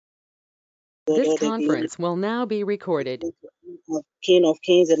God This all the glory. conference will now be recorded. Our King of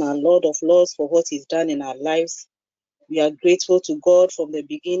Kings and our Lord of Lords for what He's done in our lives. We are grateful to God from the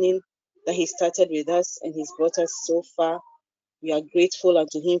beginning that He started with us and He's brought us so far. We are grateful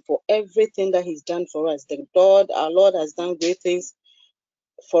unto Him for everything that He's done for us. Our Lord has done great things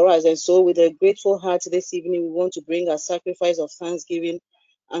for us. And so with a grateful heart this evening, we want to bring a sacrifice of thanksgiving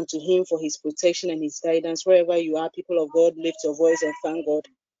unto Him for His protection and His guidance. Wherever you are, people of God, lift your voice and thank God.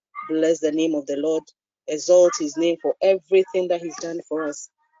 Bless the name of the Lord. Exalt His name for everything that He's done for us.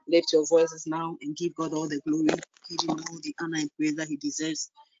 Lift your voices now and give God all the glory. Give Him all the honor and praise that He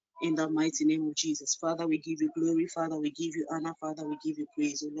deserves. In the mighty name of Jesus. Father, we give you glory. Father, we give you honor. Father, we give you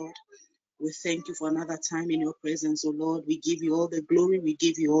praise, O Lord. We thank you for another time in your presence, O Lord. We give you all the glory. We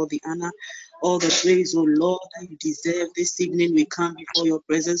give you all the honor, all the praise, O Lord, that you deserve. This evening we come before your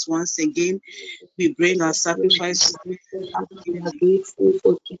presence once again. We bring our sacrifice. We are grateful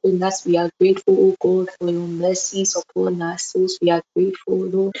for keeping us. We are grateful, oh God, for your mercies upon our souls. We are grateful,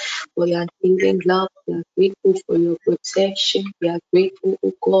 Lord, for your unfailing love. We are grateful for your protection. We are grateful,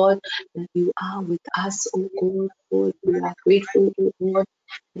 oh God, that you are with us, oh God. Lord, we are grateful, oh God.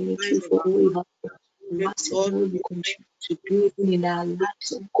 Thank you for all you have done for us and all you continue to do in our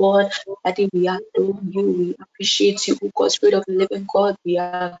lives, oh God. I think we adore you. We appreciate you, oh God, Spirit of the living God. We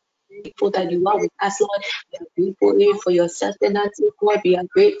are grateful that you are with us, Lord. We are grateful Lord, for your sustenance, oh God. We are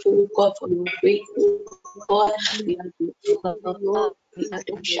grateful, God, for your grateful God. We are grateful, God. We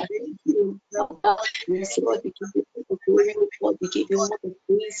adore you, Father. Yes, Lord, we give you all the glory, oh God. We give you all the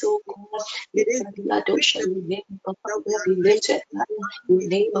praise, oh God. We adore your name, Papa, God, be lifted up. Your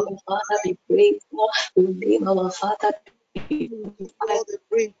name, our Father, be praised, Lord. Your name, our Father, be All the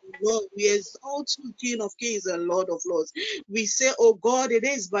praise, Lord. We exalt you, King of Kings and Lord of Lords. We say, oh God, it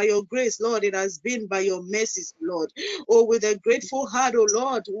is by your grace, Lord. It has been by your mercies, Lord. Oh, with a grateful heart, oh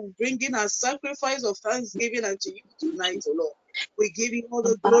Lord, we bring in a sacrifice of thanksgiving unto you tonight, oh Lord. We give you all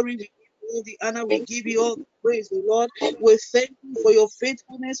the glory. We give you all the honor. We give you all the praise, oh Lord. We thank you for your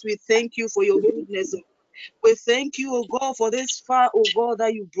faithfulness. We thank you for your goodness, oh we thank you, oh God, for this far, oh God,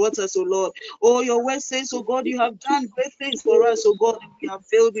 that you brought us, oh Lord. Oh, your word says, oh God, you have done great things for us, oh God, and we are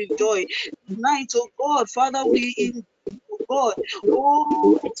filled with joy. Tonight, oh God, Father, we in oh God.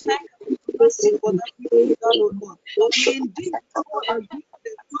 Oh, thank you for mercy for that which you done, oh Lord. We indeed, God, agree with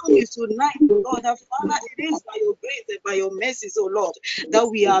the promise tonight, oh Lord, that Father, it is by your grace and by your mercies, oh Lord, that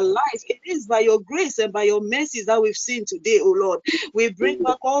we are alive. It is by your grace and by your mercies that we've seen today, oh Lord. We bring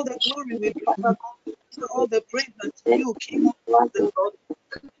back all the glory, we bring back all the praise unto you, King of Kings and Lord.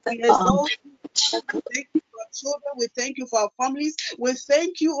 We exalt you. We thank you for our children. We thank you for our families. We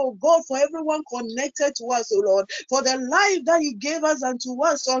thank you, oh God, for everyone connected to us, oh Lord, for the life that you gave us unto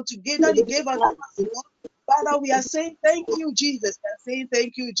us, that you gave unto us, oh Lord. Father, we are saying thank you, Jesus. We are saying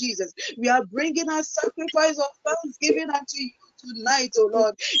thank you, Jesus. We are bringing our sacrifice of thanksgiving unto you tonight, oh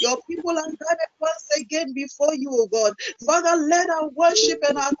Lord. Your people are gathered once again before you, oh God. Father, let our worship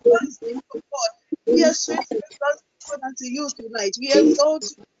and our thanksgiving, oh God, be a sweet thanksgiving unto you tonight. We exalt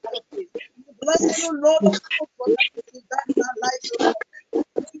you. We bless you, Lord of hosts, for that which you've done in our lives, oh Lord.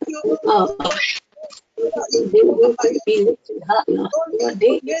 Thank you, oh God. Only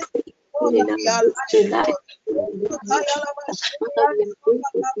your grace, Lord, that we are alive, Lord.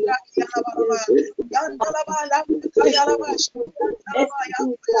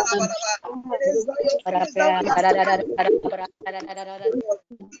 It is by your grace that we are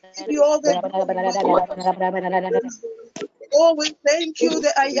give you all the glory. Oh, we thank you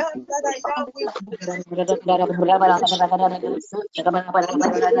that I am that I am. We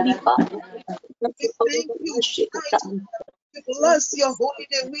thank you tonight. We bless your holy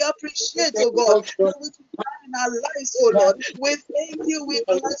name. We appreciate, oh God, that which you done in our lives, oh Lord. We thank you. We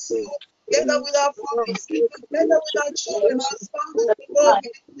bless you. Together with our families, together with our children, our spouses, oh God, we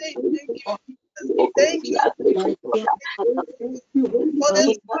say thank you. Thank you for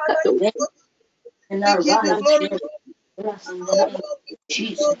this Father. We give you glory. Oh God, we give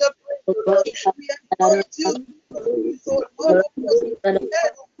you all the praise, Lord. We exalt you. So, Lord of us,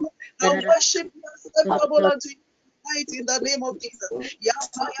 our worship is acceptable unto you. In the name of Jesus.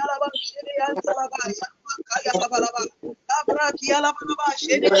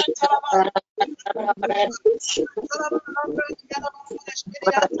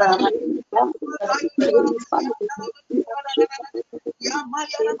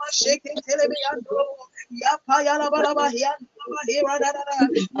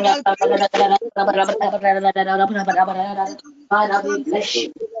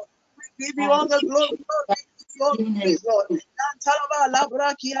 Give you all the glory, Lord. Your praise, Lord.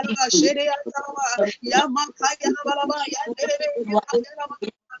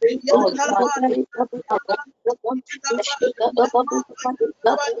 Thank you, Lord Jesus, for salvation.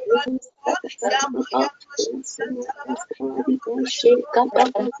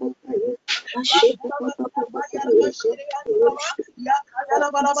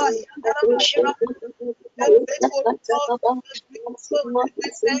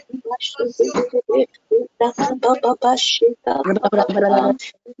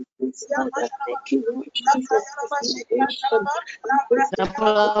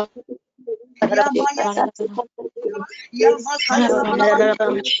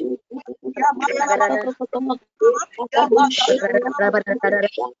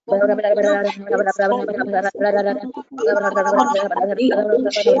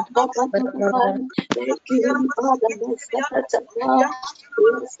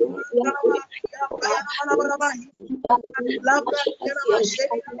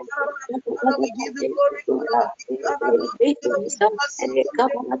 We give you glory,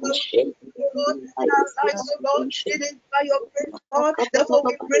 in our lives, oh Lord, it is by your grace, God. Therefore,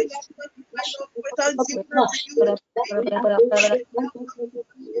 we bring our thanksgiving to you.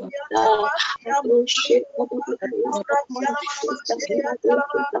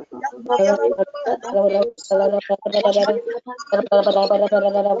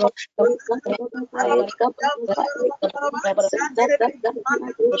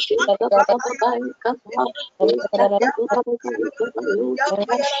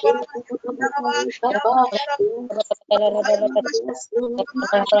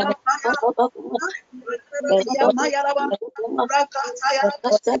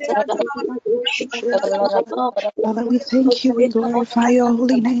 Father, we thank you, we glorify your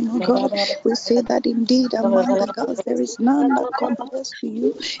holy name, O God. We say that indeed among the gods there is none that compares to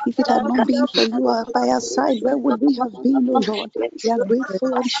you. If it had not been for you by our side, where would we have been, O Lord? We are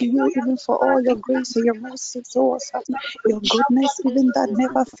grateful unto you even for all your grace and your mercy towards us, your goodness, even that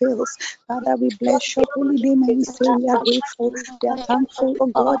never fails. Father, we bless your holy name and we say we are grateful. We are thankful, O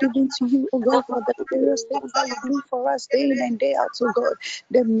God, even to you, O God, for the various things that you do for us day in and day out, O God.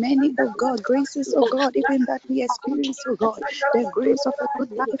 The many, O God, graces, O God, even that we experience, O God. The grace of a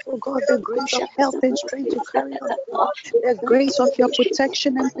good life, O God, the grace of health and strength to carry on, O God. The grace of your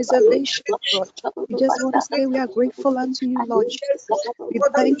protection and preservation, O God. We just want to say we are grateful unto you, Lord Jesus. We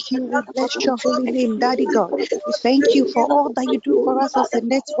thank you. We bless your holy name, Daddy God. We thank you for all that you do for us as a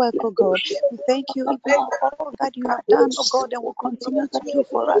network, oh God. We thank you even for all that you have done, oh God, and will continue to do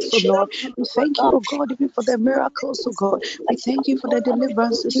for us, oh Lord. We thank you, oh God, even for the miracles, oh God. We thank you for the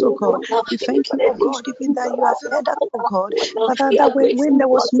deliverances, oh God. We thank you, oh God, even that you have heard us, oh God. Father, that when there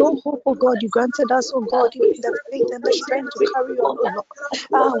was no hope, oh God, you granted us, oh God, even the faith and the strength to carry on, oh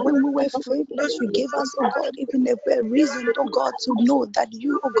Lord. When we were faithless, you gave us, oh God, even a reason, oh God, to know that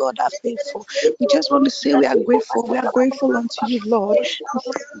you, oh God, are faithful. We just want to say we are grateful. We are grateful unto you, Lord.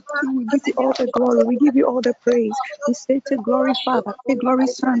 We give you all the glory. We give you all the praise. We say take glory, Father. Take glory,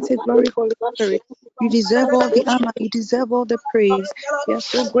 Son. Take glory, Holy Spirit. You deserve all the honor. You deserve all the praise. We are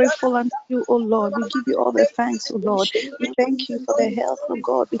so grateful unto you, O Lord. We give you all the thanks, O Lord. We thank you for the health, O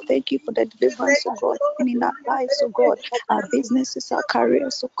God. We thank you for the deliverance, O God, even in our lives, O God. Our businesses, our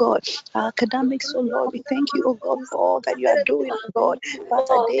careers, O God. Our academics, O Lord. We thank you, O God, for all that you are doing, O God.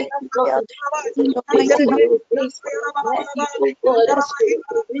 Father, day in, day out, in your mighty hand. Just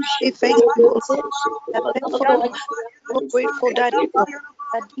say thank you, O God. We are thankful, O God. So grateful that you God.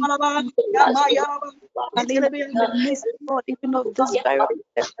 That in the midst, God, even of this virus,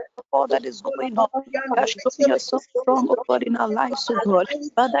 of all that is going on, you are showing yourself strong, oh God, in our lives, oh God.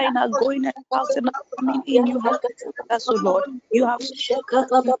 Father, in our going and out and our coming in, you have us, oh Lord. You have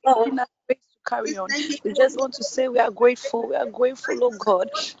given us grace to carry on. We just want to say we are grateful. We are grateful, oh God.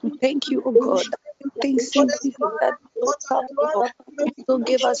 We thank you, oh God. That when things seem even that so tough, oh Lord, you still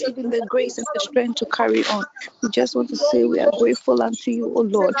give us even the grace and the strength to carry on. We just want to say we are grateful unto you, oh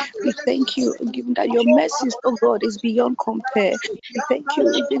Lord. We thank you, given that your mercies, oh God, is beyond compare. We thank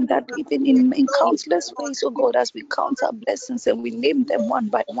you, even that even in countless ways, oh God, as we count our blessings and we name them one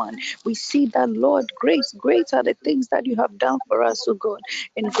by one, we see that, Lord, great are the things that you have done for us, oh God,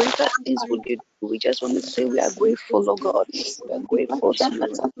 and greater things will you do. We just want to say we are grateful, oh God. We are grateful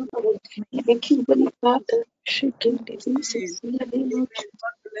to you. Thank you, Father. Shaking this.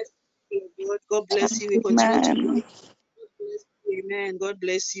 God bless you. We continue to pray. Amen. God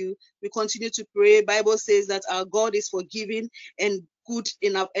bless you. We continue to pray. Bible says that our God is forgiving and good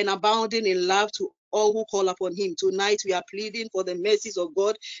and abounding in love to all who call upon him. Tonight we are pleading for the mercies of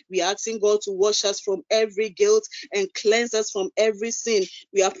God. We are asking God to wash us from every guilt and cleanse us from every sin.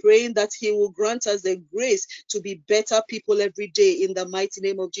 We are praying that he will grant us the grace to be better people every day in the mighty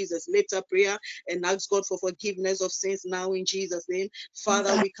name of Jesus. Lift up prayer and ask God for forgiveness of sins now in Jesus' name.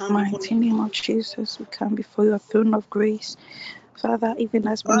 Father, we come before Mighty name of Jesus, we come before your throne of grace. Father, even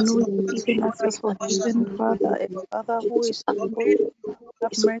as we know you, even as a forgiven Father, a Father who is able to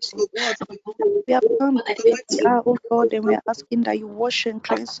have mercy. We have come to where we are, oh God, and we are asking that you wash and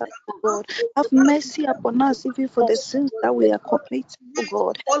cleanse us, oh God. Have mercy upon us, even for the sins that we are committing, oh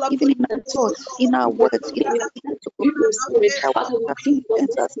God. Even in our thoughts, in our words, in our deeds, oh God. That we have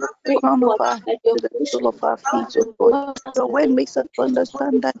cleanse us from the crown of our head to the sole of our feet, oh God. Your word makes us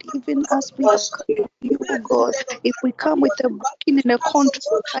understand that even as we have come to you, oh God, if we come with a broken and a contrite,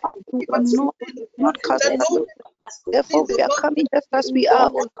 you will not cast us away. Therefore, we are coming just as we are,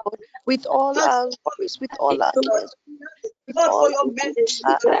 oh Lord, with all our worries, with all our cares, with all our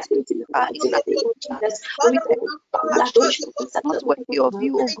inner with actions not worthy of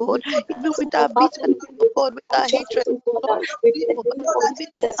you, oh God, even with our bitterness, oh God, with our hatred, oh God, even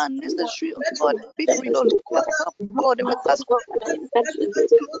unnecessary, oh God, bickering, oh Lord, we have come, God, and we ask for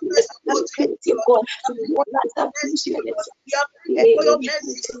for your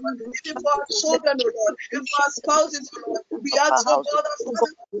mercy, even for our children, oh Lord, and for our spouses, oh Lord. We ask for God,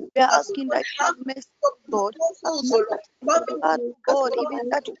 we are asking that you have mercy, Lord. The blood, God, even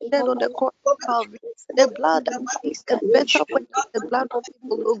that you shed on the cross of Calvary, the blood that makes a better way than the blood of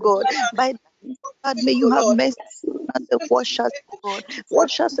people, oh God. By that blood, may you have mercy and wash us, God.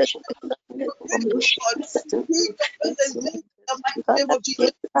 Wash us and from the Father, give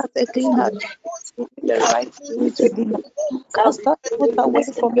us a clean heart, the right spirit within us. Cast us not away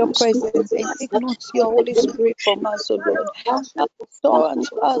from your presence and take not your Holy Spirit from us, O Lord. Restore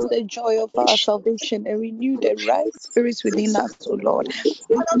unto us the joy of our salvation and renew the right spirits within us, O Lord.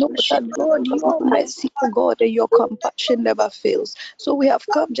 We know that, Lord, your mercy, O God, and your compassion never fails. So we have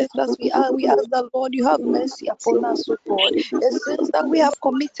come just as we are. We ask the Lord, you have mercy upon us, O God. The sins that we have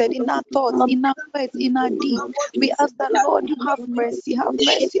committed in our thoughts, in our words, in our deeds. We ask that, Lord, you have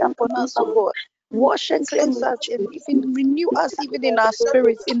mercy upon us, O God. Wash and cleanse us and even renew us even in our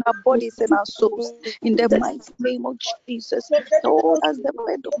spirits, in our bodies and our souls. In the mighty name of Jesus. Oh, as the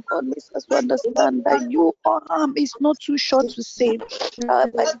word of God makes us to understand that your arm is not too short to save.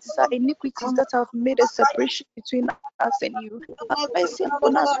 But it's our iniquities that have made a separation between us and you. Have mercy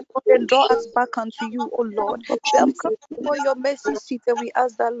upon us, Lord, and draw us back unto you, O Lord. We have come before your mercy seat and we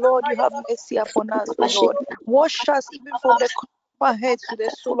ask that, Lord, you have mercy upon us, O Lord. Wash us even from the crown of our heads to the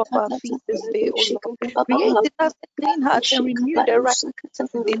sole of our feet this day, O Lord. Create in us a clean heart and renew the right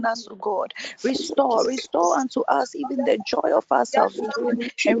within us, O God. Restore unto us even the joy of our salvation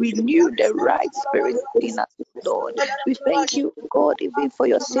and renew the right spirit within us, Lord. We thank you, God, even for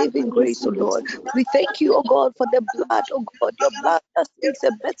your saving grace, O Lord. We thank you, O God, for the blood, O God, your blood that speaks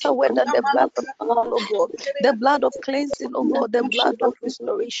a better word than the blood of people, O God. The blood of cleansing, O God, the blood of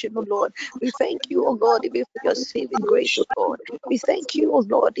restoration, O Lord. We thank you, O God, even for your saving grace, O Lord. We thank you, O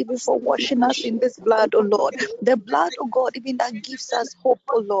Lord, even for washing us in this blood, O Lord. The blood, O God, even that gives us hope,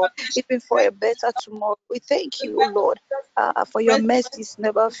 O Lord, even for a better tomorrow. We thank you, O Lord, for your mercies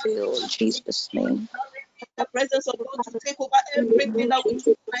never fail. In Jesus' name. The presence of God to take over everything that we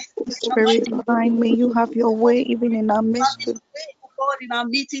do tonight. Spirit divine, may you have your way even in our midst. God, in our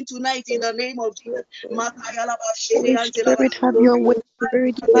meeting tonight, in the name of Jesus. Holy Spirit, have your way.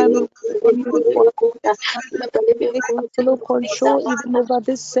 Spirit divine, take absolute control even over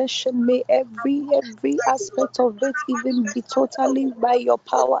this session. May every aspect of it even be totally by your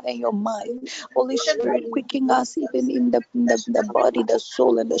power and your mind. Holy Spirit, quicken us even in the body, the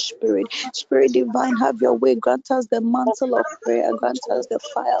soul, and the spirit. Spirit divine, have your way. Grant us the mantle of prayer. Grant us the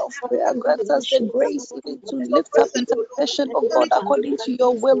fire of prayer. Grant us the grace even to lift up intercession of God according to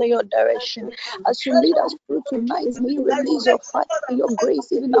your will and your direction. As you lead us through tonight, may you release your fire and your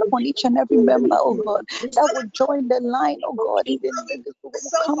grace even upon each and every member, oh God, that will join the line, oh God, even will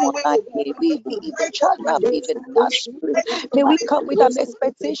come online. May we be even charged up, even in our spirit. May we come with an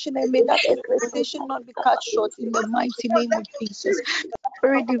expectation, and may that expectation not be cut short in the mighty name of Jesus.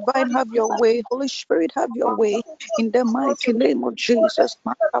 Spirit divine, have your way. Holy Spirit, have your way in the mighty name of Jesus.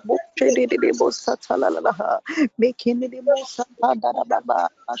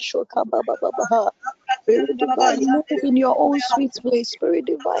 Spirit divine, move in your own sweet way. Spirit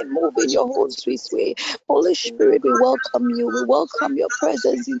divine, move in your own sweet way. Holy Spirit, we welcome you. We welcome your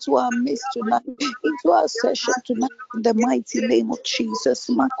presence into our midst tonight, into our session tonight, in the mighty name of Jesus.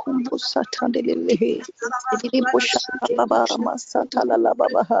 Makumbo satandelelehe. Idilibo shatababa masatalalaba. la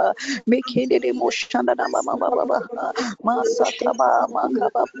baba, make it emotion da mama baba, Masataba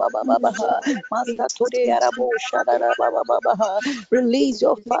makaba baba, Masatode arabo shada baba baba. Release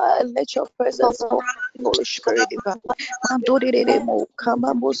your fire, let your presence fall. Holy Spirit divine. Mandore mo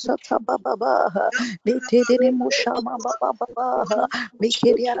kama musata baba baba. Mete de mo shama baba baba. Make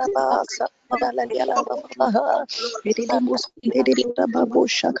it araba sabala yala baba baba. Mete de mo de baba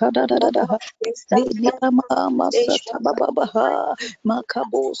shakada da da da. Masata baba baba.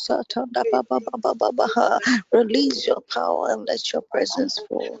 Makabo satanda baba baba baba. Release your power and let your presence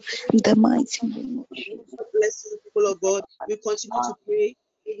fall. In the mighty name of Jesus. Bless you, people of God. We continue to pray.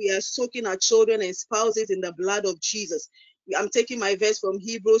 We are soaking our children and spouses in the blood of Jesus. I'm taking my verse from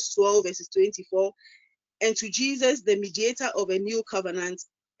Hebrews 12, verses 24. And to Jesus, the mediator of a new covenant,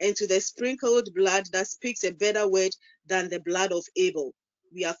 and to the sprinkled blood that speaks a better word than the blood of Abel.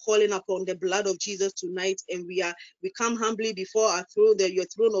 We are calling upon the blood of Jesus tonight, and we come humbly before our throne, your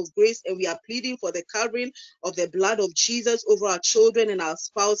throne of grace, and we are pleading for the covering of the blood of Jesus over our children and our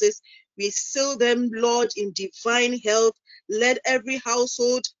spouses. We seal them, Lord, in divine health. Let every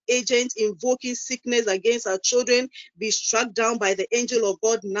household agent invoking sickness against our children be struck down by the angel of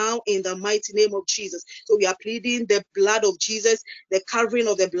God now in the mighty name of Jesus. So we are pleading the blood of Jesus, the covering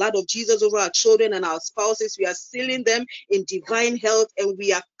of the blood of Jesus over our children and our spouses. We are sealing them in divine health, and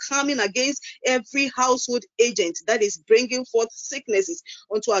we are coming against every household agent that is bringing forth sicknesses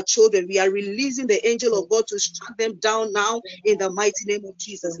onto our children. We are releasing the angel of God to strike them down now in the mighty name of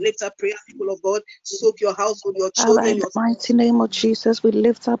Jesus. Lift up prayer, people of God. Soak your household, your Father, children, in the your mighty name of Jesus, we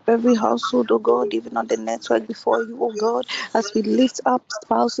lift up every household, oh God, even on the network before you, oh God, as we lift up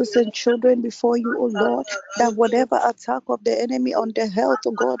spouses and children before you, oh Lord, that whatever attack of the enemy on the health,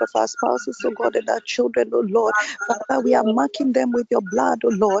 oh God, of our spouses, oh God, and our children, oh Lord, Father, we are marking them with your blood, oh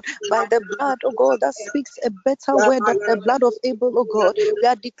Lord, by the blood, oh God, that speaks a better word than the blood of Abel, oh God. We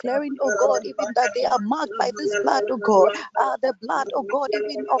are declaring, oh God, even that they are marked by this blood, oh God, the blood, oh God,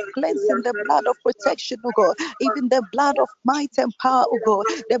 even of cleansing, the blood of protection, oh God, even the blood of might and power, oh God,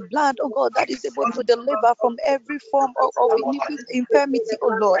 the blood, oh God, that is able to deliver from every form of infirmity,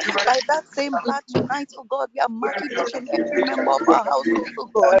 oh Lord. By that same blood tonight, oh God, we are marking each and every member of our household, oh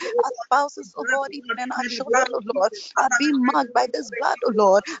God, our spouses, oh God, even and our children, oh Lord, are being marked by this blood, oh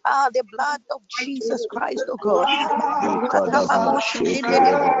Lord, the blood of Jesus Christ, oh God.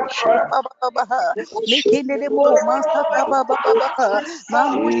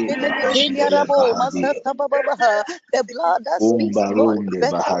 The blood that speaks, oh God, a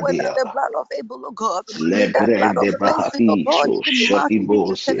better word than the blood of Abel, oh God. May that blood of cleansing, oh God, even mark even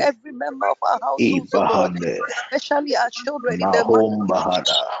each and every member of our households, oh God, especially our children in the Mahom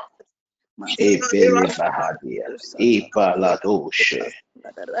Bahada, Epele Bahadia, Ipaladoshe,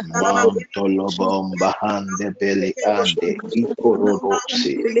 Mantolobom Bahande Bele Ande,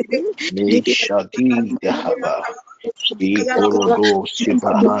 Ikorodose, Meshadi Dehaba, Ikorodosi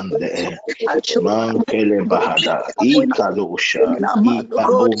Bahande, our children, Mankele Bahada, Ikadosha,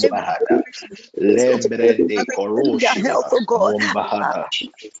 Ipahom Bahada, Lembrende their health, Koroshia, oh God. Mombahada,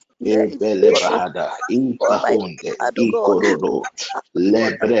 There is Ebele God, oh Bahada, God, by the Ipahonde, blood, oh God. Ikorodo,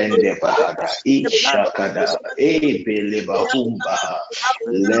 Lebrende Bahada, The blood of Ishakada, Ebele Bahumbaha,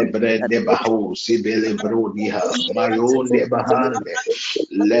 Lebrende Bahu, Sibele Brodiha, Mayonde Bahande,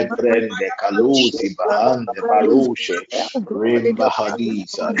 Lebrende Kalusi Bahande Barushe, oh God, in your blood,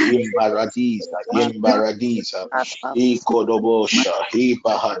 Rimbahadisa, oh Imbaradisa, Imbaradisa, Ikodobosha,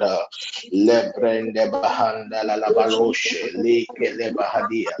 Ibahada, Lebrende Bahanda la Baroshe, Leke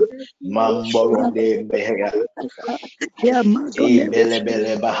Lebahadia, Mamboro de Behea, yeah, my God, there is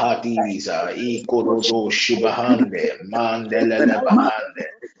Ibelebele Bahadiza, Ikorodo Shibahande, Mandelele Bahande,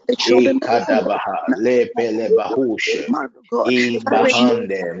 the children of Ikadabaha, Lepele Bahushe, my God,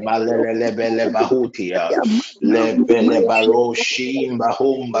 Ibahande, Malelebele Bahutia, Lepele Baroshi,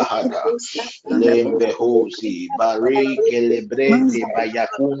 Bahum Bahada, Lembehosi, Barike Lebrende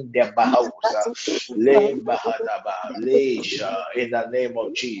Bayakunde Bahausa, Lembahadaba, Leisha, in the name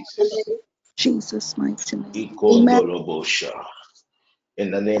of Jesus. Jesus' mighty name. Amen. Ikondolobosha. In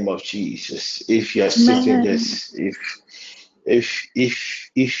the name of Jesus. If you are sitting Amen. this,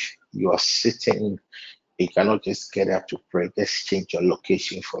 if you are sitting, you cannot just get up to pray. Just change your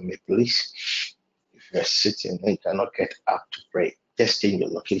location for me, please. If you are sitting and you cannot get up to pray, just change your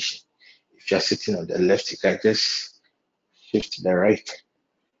location. If you are sitting on the left, you can just shift to the right.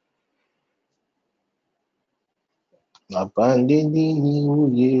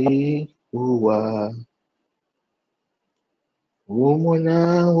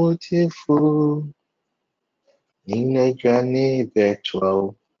 Ninajani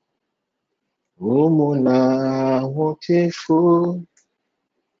betwao umuna wotefu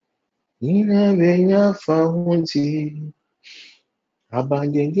Nina benya faunti.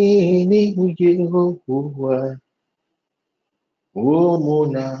 Abandini Yehovah.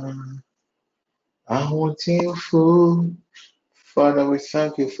 Womona. I want you full. Father, we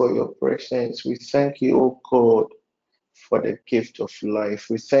thank you for your presence. We thank you, O God, for the gift of life.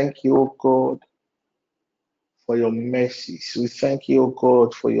 We thank you, O God, for your mercies. We thank you, O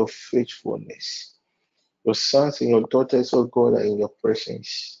God, for your faithfulness. Your sons and your daughters, O God, are in your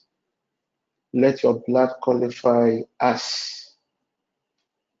presence. Let your blood qualify us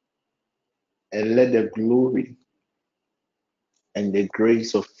and let the glory and the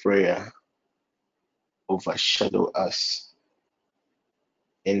grace of prayer overshadow us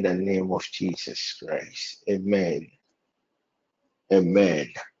in the name of Jesus Christ. Amen.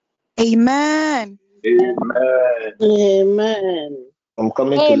 Amen. Amen. Amen. Amen. I'm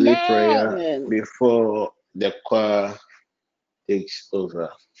coming to lead prayer Amen. before the choir takes over.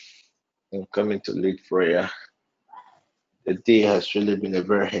 I'm coming to lead prayer. The day has really been a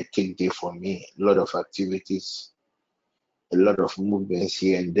very hectic day for me. A lot of activities, a lot of movements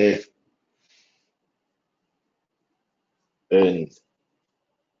here and there. And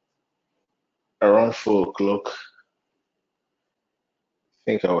around 4 o'clock, I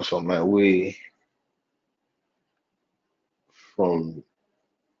think I was on my way from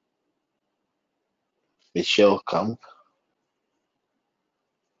Michelle Camp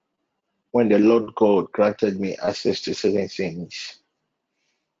when the Lord God granted me access to certain things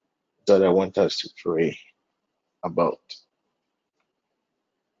that I want us to pray about.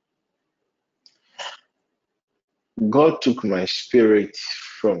 God took my spirit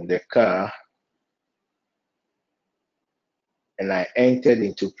from the car and I entered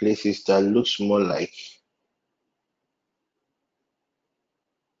into places that looks more like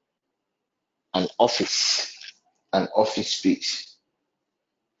an office space.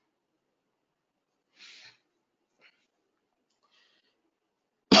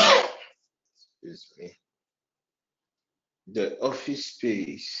 Excuse me. The office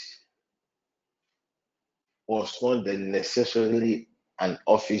space was not necessarily an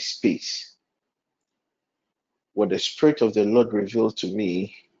office space. What the Spirit of the Lord revealed to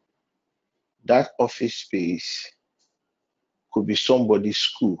me, that office space could be somebody's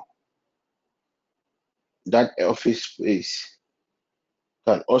school. That office space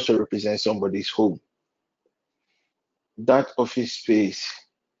can also represent somebody's home. That office space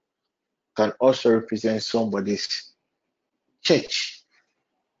can also represent somebody's church.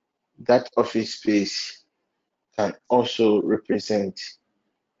 That office space can also represent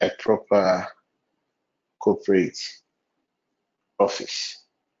a proper corporate office.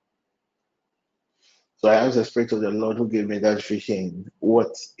 So I asked the Spirit of the Lord who gave me that vision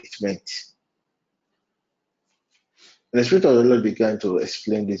what it meant. And the Spirit of the Lord began to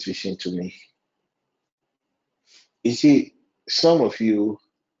explain this vision to me. You see, some of you,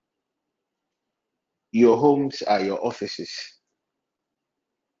 your homes are your offices.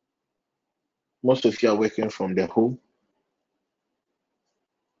 Most of you are working from the home.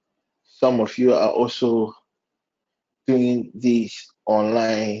 Some of you are also doing these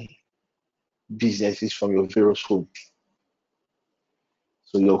online businesses from your various home.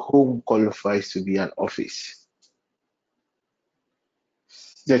 So your home qualifies to be an office.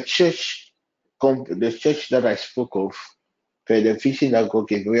 The church that I spoke of, the vision that God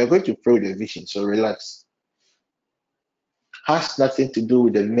gave me, we are going to pray the vision, so relax. Has nothing to do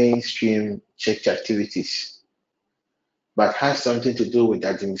with the mainstream church activities, but has something to do with the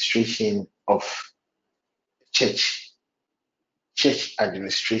administration of church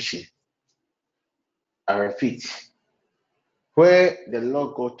administration. I repeat, where the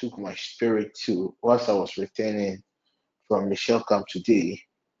Lord God took my spirit to whilst I was returning from Michelle Camp today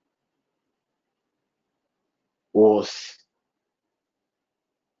was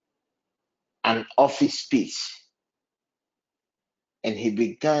an office space. And he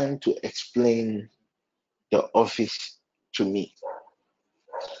began to explain the office to me.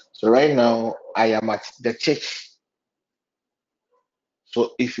 So right now I am at the church.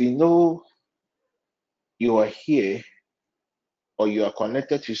 So if you know you are here or you are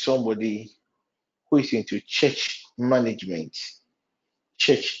connected to somebody who is into church management,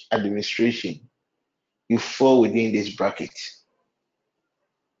 church administration, you fall within this bracket.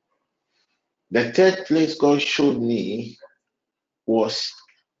 The third place God showed me was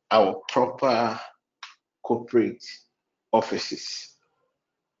our proper corporate offices.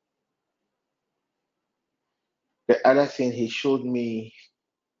 The other thing he showed me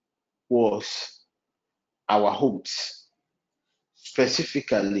was our homes,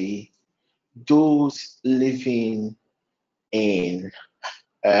 specifically those living in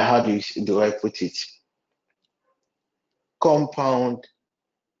how do I put it? Compound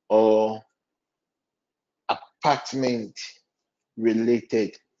or apartment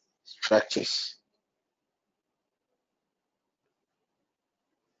related structures.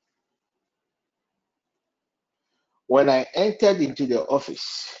 When I entered into the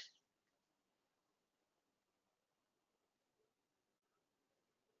office,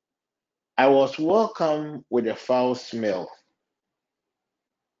 I was welcomed with a foul smell.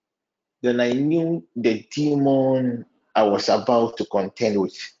 Then I knew the demon I was about to contend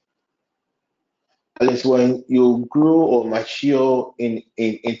with. At least when you grow or mature in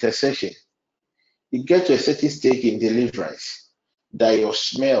intercession, you get to a certain stage in deliverance that your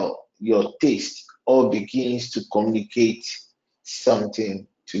smell, your taste, all begins to communicate something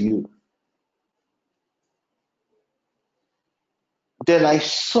to you. Then I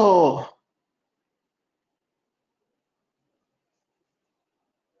saw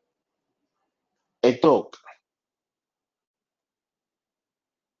a dog.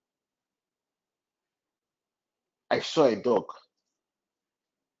 I saw a dog.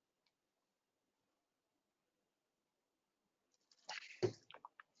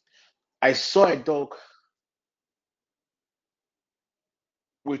 I saw a dog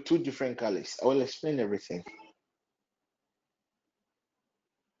with two different colors. I will explain everything.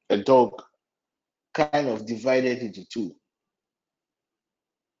 A dog kind of divided into two.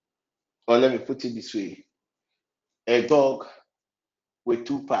 Or let me put it this way, a dog with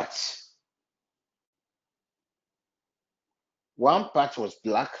two parts. One part was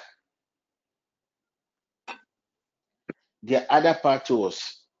black, the other part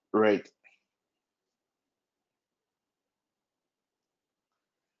was red.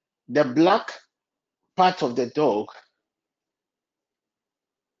 The black part of the dog,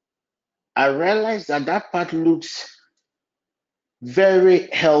 I realized that that part looks very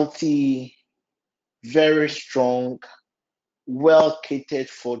healthy, very strong, well catered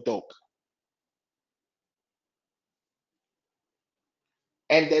for dog.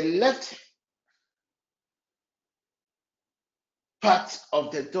 And the left part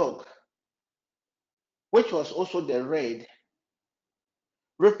of the dog, which was also the red,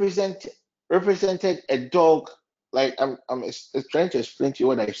 represented a dog. Like I'm trying to explain to you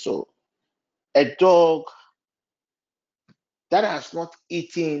what I saw. A dog that has not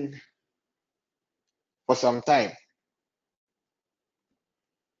eaten for some time,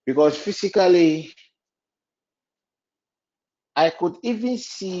 because physically I could even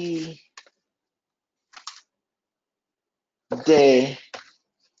see the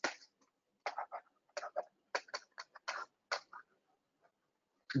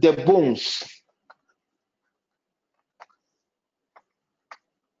bones.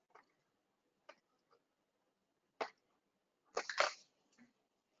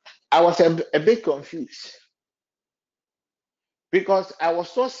 I was a bit confused because I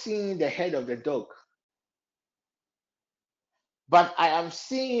was not seeing the head of the dog, but I am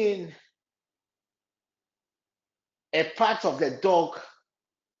seeing a part of the dog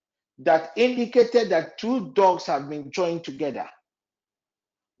that indicated that two dogs have been joined together.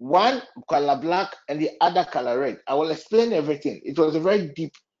 One color black and the other color red. I will explain everything. It was a very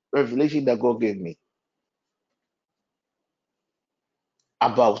deep revelation that God gave me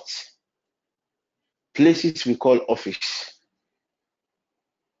about places we call office.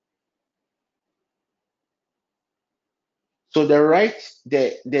 So the right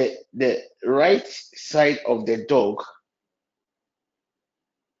side of the dog,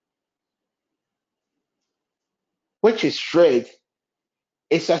 which is red,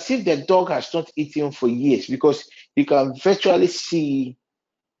 it's as if the dog has not eaten for years because you can virtually see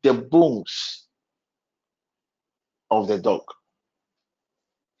the bones of the dog.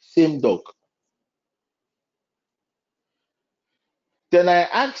 Same dog. Then I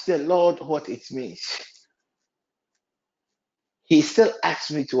asked the Lord what it means. He still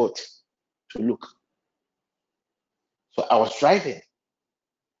asked me to look. So I was driving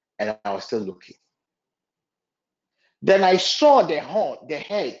and I was still looking. Then I saw the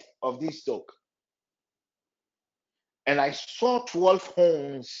head of this dog. And I saw 12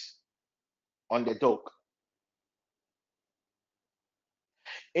 horns on the dog.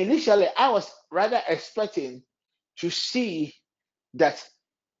 Initially, I was rather expecting to see that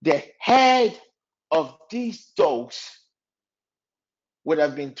the head of these dogs would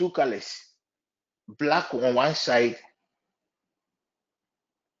have been two colors, black on one side,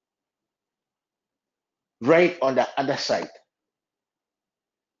 red on the other side.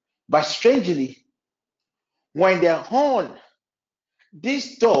 But strangely, when the horn,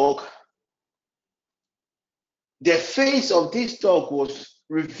 this dog, the face of this dog was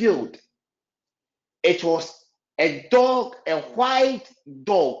revealed, it was a dog, a white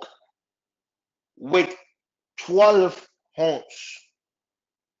dog with 12 horns.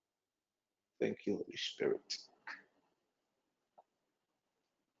 Thank you, Holy Spirit.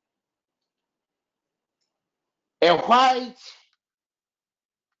 A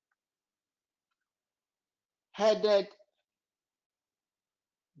white-headed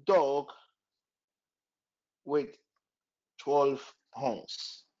dog with 12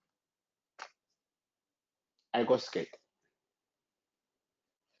 horns. I got scared.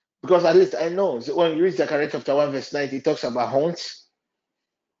 Because at least I know, so when you read Zechariah chapter 1, verse 9, it talks about horns.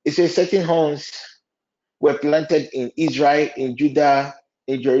 It says certain horns were planted in Israel, in Judah,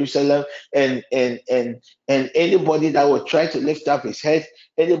 in Jerusalem, and anybody that would try to lift up his head,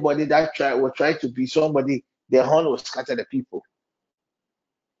 anybody that would try to be somebody, the horn will scatter the people.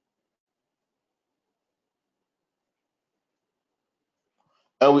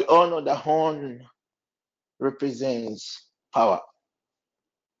 And we all know the horn represents power.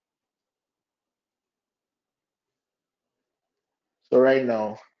 So right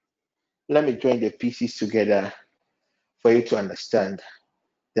now, let me join the pieces together for you to understand.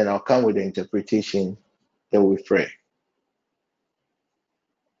 Then I'll come with the interpretation, then we pray.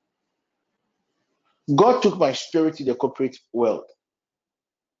 God took my spirit to the corporate world.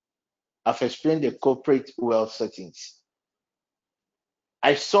 I've explained the corporate world settings.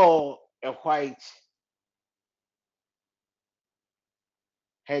 I saw a white-headed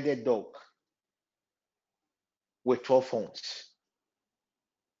dog with 12 horns,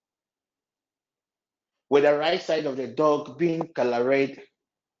 with the right side of the dog being color red,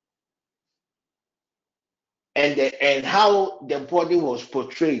 and how the body was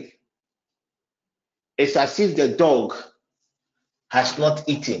portrayed. It's as if the dog has not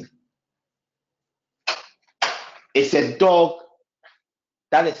eaten. It's a dog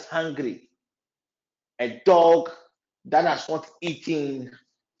that is hungry, a dog that has not eaten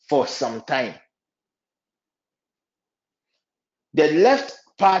for some time. The left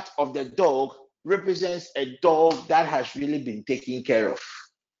part of the dog represents a dog that has really been taken care of.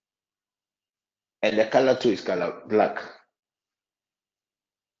 And the color too is color black.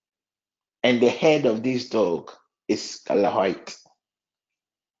 And the head of this dog is color white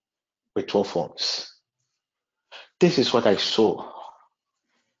with 12 horns. This is what I saw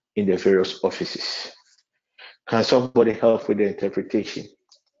in the various offices. Can somebody help with the interpretation?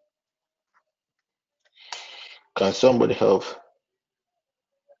 Can somebody help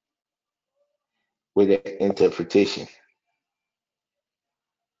with the interpretation?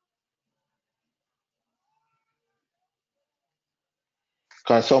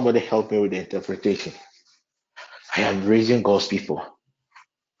 Can somebody help me with the interpretation? I am raising God's people.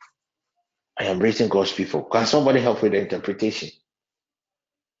 I am raising God's people. Can somebody help with the interpretation?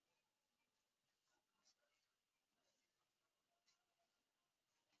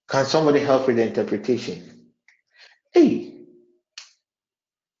 Can somebody help with the interpretation? Hey,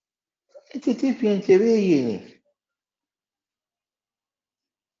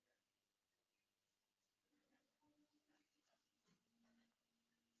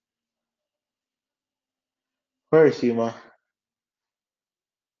 where is Yuma?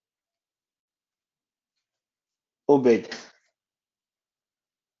 Obed,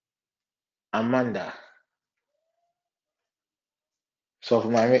 Amanda,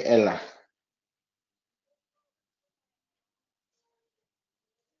 Sofumami Ella,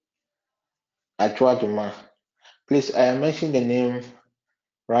 Achwaduma. Please, I am mentioning the name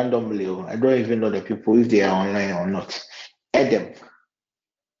randomly. I don't even know the people if they are online or not. Edem,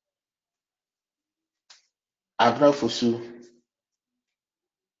 Abra Fusu,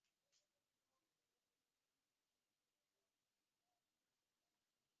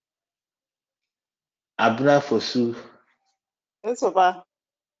 Abra Fusu. Yes, Papa.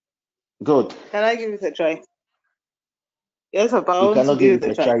 Good. Can I give it a try? Yes, Papa. I You want to cannot give give it it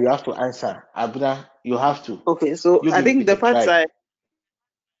a a try. try. You have to answer. Abra, you have to. Okay, so You I give think it the a parts try. I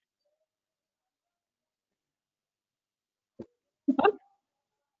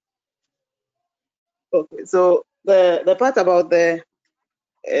okay. So the part about the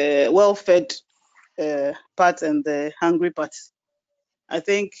well-fed part and the hungry part, I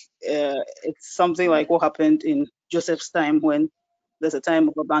think it's something like what happened in Joseph's time, when there's a time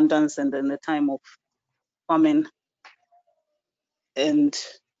of abundance and then a time of famine, and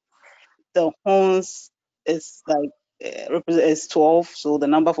the horns is like is 12, so the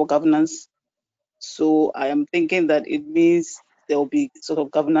number for governance. So I am thinking that it means there will be sort of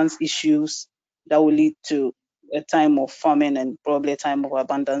governance issues that will lead to a time of famine and probably a time of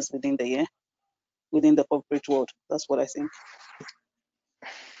abundance within the year, within the corporate world. That's what I think.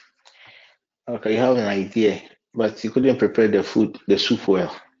 Okay, you have an idea, but you couldn't prepare the soup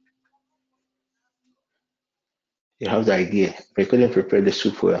well. You have the idea, but you couldn't prepare the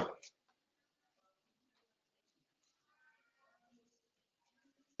soup well.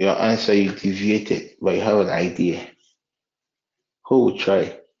 Your answer, you deviated, but you have an idea. Who will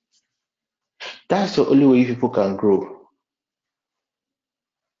try? That's the only way people can grow.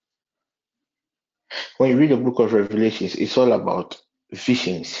 When you read the book of Revelations, it's all about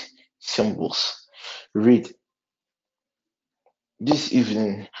visions, symbols. Read. This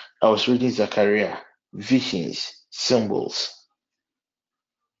evening, I was reading Zechariah, visions, symbols.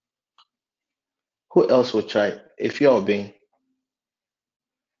 Who else will try? If you're obeying.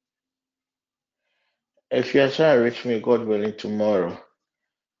 If you're trying to reach me, God willing, tomorrow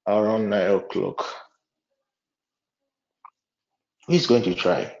around 9 o'clock, who's going to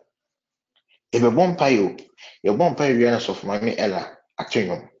try? If a bumpire, your bumpire awareness of Mami Ella at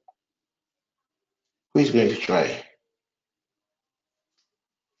home, who is going to try?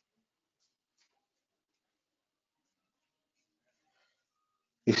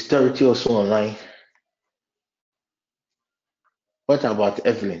 Is Dorothy also online? What about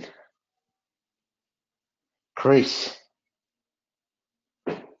Evelyn? Chris?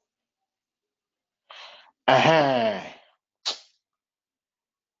 Aha!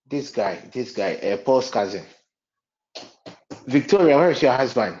 This guy, Paul's cousin. Victoria, where is your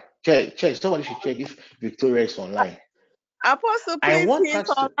husband? Check, somebody should check if Victoria is online. Apostle, I please, want he's us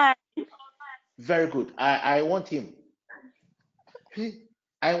to. online. Very good. I want him.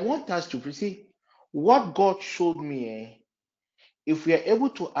 I want us to see what God showed me. If we are able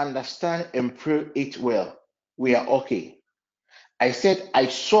to understand and pray it well, we are okay. I said I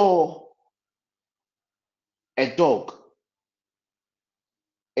saw a dog,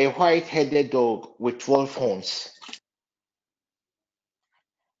 a white-headed dog with 12 horns.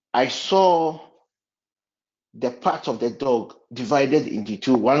 I saw the part of the dog divided into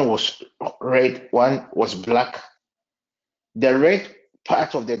two. One was red, one was black. The red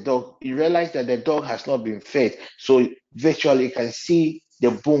part of the dog, you realize that the dog has not been fed, so virtually you can see the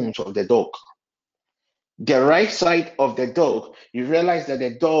bones of the dog. The right side of the dog, you realize that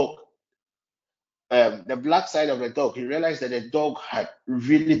the dog, the black side of the dog, you realize that the dog had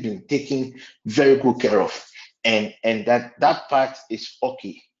really been taken very good care of, and that part is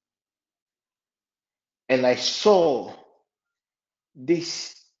okay. And I saw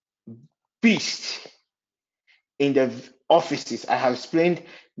this beast in the offices. I have explained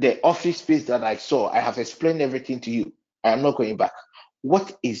the office space that I saw. I have explained everything to you. I am not going back.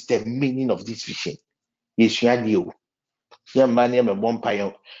 What is the meaning of this vision? Yes, you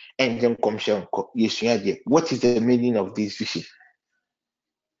what is the meaning of this vision?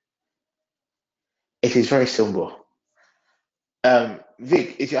 It is very simple.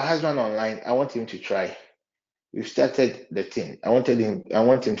 Vic, is your husband online? I want him to try. We've started the thing. I want him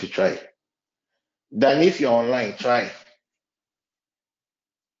to try. Dan, if you're online, try.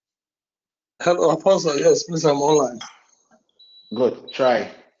 Hello, Apostle. Yes, please, I'm online. Good, try.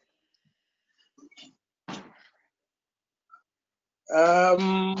 There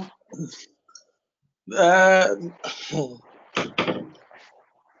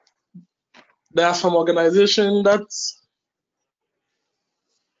are some organizations that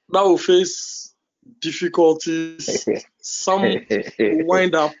will face difficulties. Some will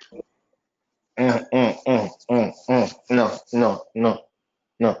wind up.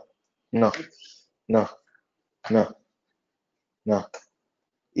 No.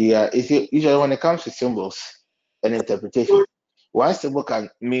 Yeah, usually when it comes to symbols and interpretation, one symbol can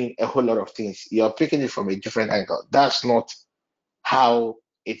mean a whole lot of things. You're picking it from a different angle. That's not how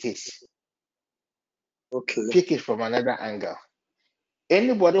it is. Okay. Pick it from another angle.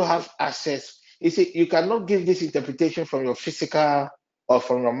 Anybody who have access, you cannot give this interpretation from your physical or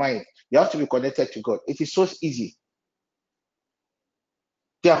from your mind. You have to be connected to God. It is so easy.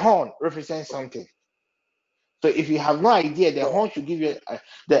 The horn represents something. So if you have no idea, the horn should give you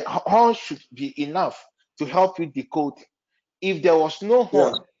the horn should be enough to help you decode. If there was no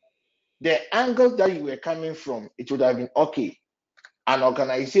horn, the angle that you were coming from, it would have been okay. An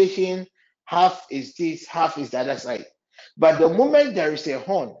organization, half is this, half is the other side. But the moment there is a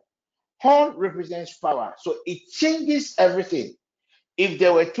horn represents power. So it changes everything. If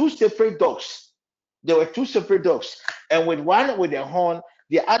there were two separate dogs, and with one with a horn,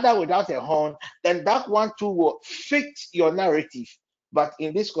 the other without a horn, then that one too will fit your narrative. But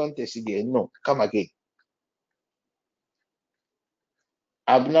in this context, again, no, come again.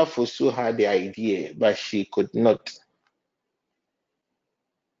 Abna Fosu had the idea, but she could not.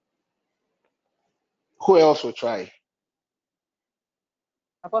 Who else will try?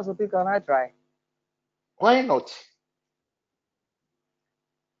 Apostle, can I try? Why not?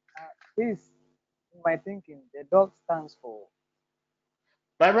 This, in my thinking, the dog stands for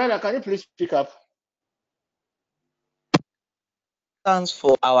My brother, can you please speak up?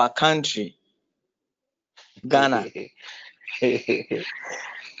 our country, Ghana.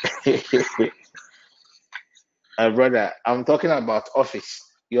 Brother, I'm talking about office.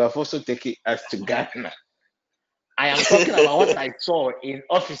 You have also taken us to Ghana. I am talking about what I saw in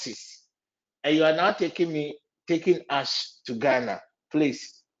offices, and you are now taking us to Ghana.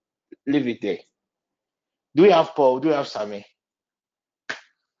 Please leave it there. Do you have Paul? Do you have Sammy?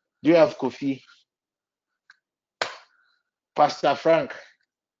 Do you have Kofi? Pastor Frank?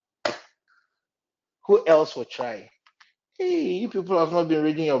 Who else will try? Hey, you people have not been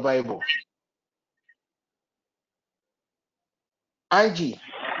reading your Bible. Angie.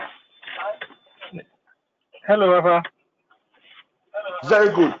 Hello, Papa.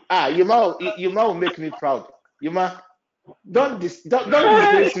 Very good. Yuma will make me proud. Yuma, don't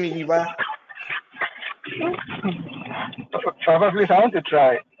disgrace me, Yuma. Papa, please, I want to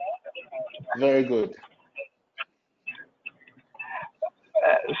try. Very good.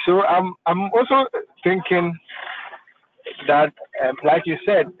 So I'm also thinking that, like you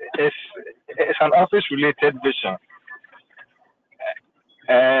said, it's an office-related vision,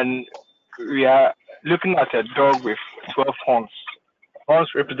 and we are looking at a dog with 12 horns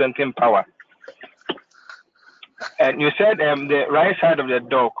representing power. And you said the right side of the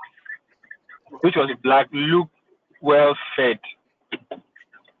dog, which was black, looked well fed,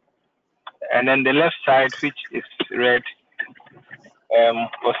 and then the left side, which is red,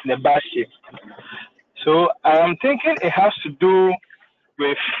 was in a bad shape. So I'm thinking it has to do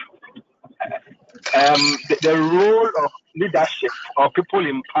with the role of leadership or people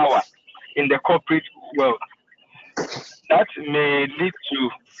in power in the corporate world. That may lead to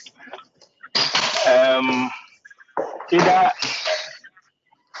either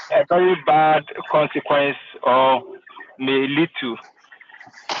a very bad consequence or may lead to.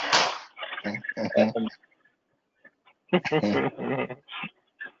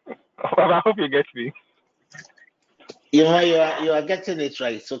 I hope you get me. You are getting it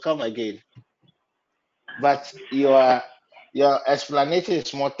right. So come again. But your explanation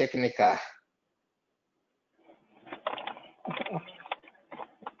is more technical.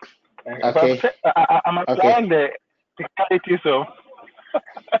 Okay. I'm applying the technicalities of.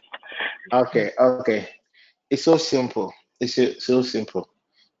 Okay. It's so simple. It's so simple.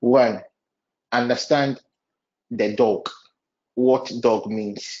 One, understand the dog. What dog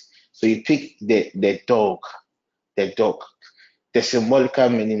means. So you pick the dog, the symbolical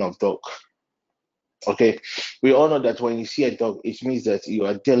meaning of dog. Okay, we all know that when you see a dog, it means that you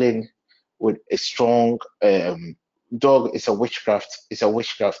are dealing with a strong dog. Is a witchcraft. It's a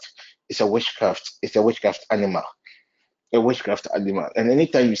witchcraft animal. A witchcraft animal. And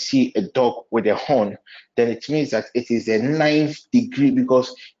anytime you see a dog with a horn, then it means that it is a 9th degree,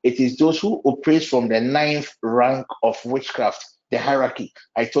 because it is those who operate from the 9th rank of witchcraft, the hierarchy.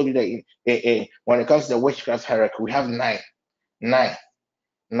 I told you that when it comes to the witchcraft hierarchy, we have nine,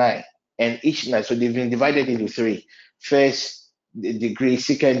 and each 9. So they've been divided into 3: first degree,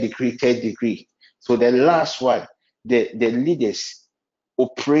 second degree, third degree. So the last one, the leaders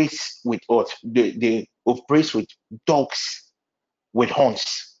operates with what? They operates with dogs with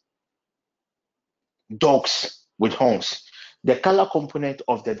horns. Dogs with horns. The color component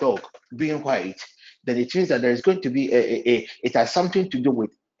of the dog being white, then it means that there is going to be it has something to do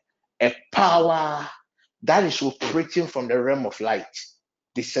with a power that is operating from the realm of light.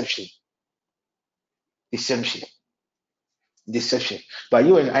 Deception. But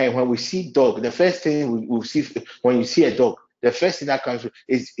you and I, when we see dog, the first thing we see when you see a dog, the first thing that comes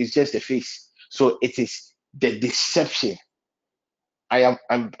is just the face. So it is the deception.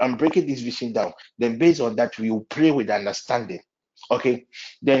 I'm breaking this vision down. Then based on that, we will pray with understanding. Okay.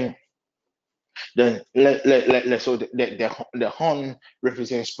 Then so the horn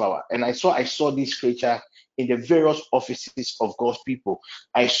represents power. And I saw this creature in the various offices of God's people.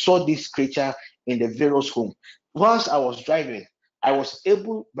 I saw this creature in the various homes. Whilst I was driving, I was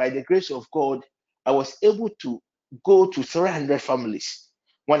able, by the grace of God, I was able to go to 300 families.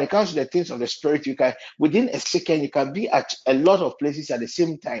 When it comes to the things of the spirit, you can, within a second, you can be at a lot of places at the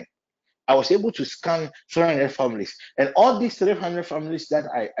same time. I was able to scan 300 families, and all these 300 families that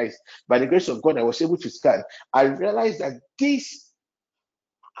I, by the grace of God, I was able to scan. I realized that this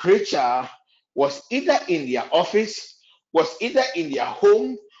creature was either in their office, was either in their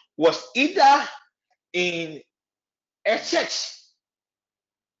home, was either in a church.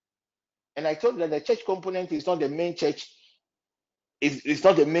 And I told that the church component is not the main church. It's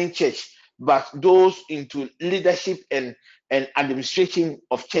not the main church, but those into leadership and administration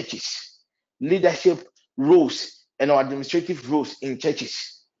of churches, leadership roles and administrative roles in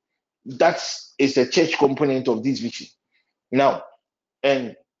churches. That is the church component of this vision. Now,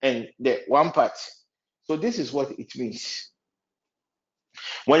 and the one part. So this is what it means.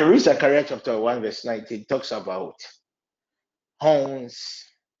 When you read Zechariah chapter 1, verse 19, it talks about horns.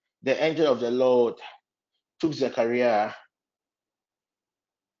 The angel of the Lord took Zechariah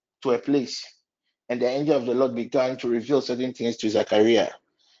to a place, and the angel of the Lord began to reveal certain things to Zechariah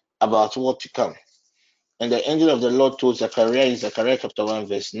about what to come. And the angel of the Lord told Zechariah in Zechariah chapter 1,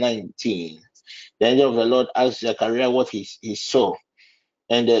 verse 19. The angel of the Lord asked Zechariah what he saw.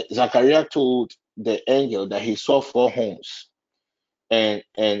 And Zechariah told the angel that he saw 4 horns. And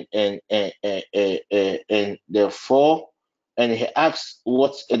the 4, and he asked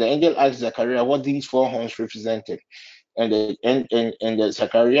the angel asked Zechariah what these 4 horns represented. And the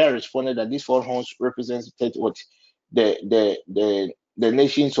Zechariah responded that these 4 horns represented what the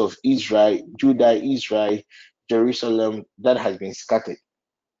nations of Israel, Judah, Israel, Jerusalem that has been scattered.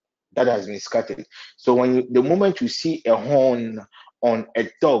 So the moment you see a horn on a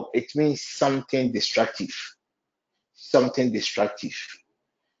dog, it means something destructive.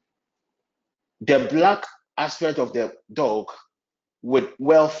 The black aspect of the dog with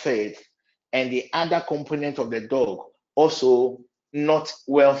well fed, and the other component of the dog also not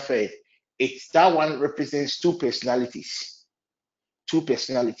well fed. It's that one represents 2 personalities.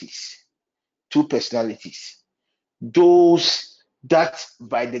 Those that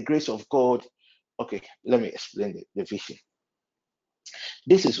by the grace of God. Okay, let me explain the vision.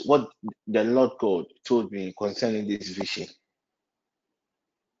 This is what the Lord God told me concerning this vision.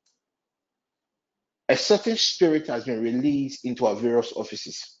 A certain spirit has been released into our various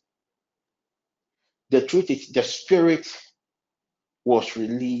offices. The truth is, the spirit was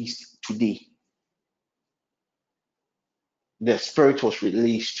released today. The spirit was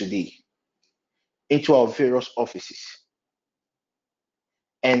released today into our various offices.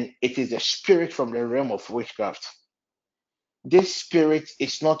 And it is a spirit from the realm of witchcraft. This spirit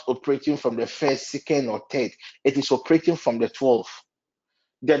is not operating from the 1st, 2nd, or 3rd. It is operating from the 12th.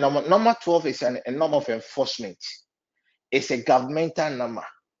 The number 12 is a number of enforcement. It's a governmental number.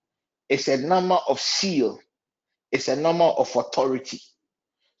 It's a number of seal. It's a number of authority.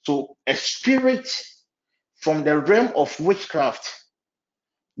 So a spirit from the realm of witchcraft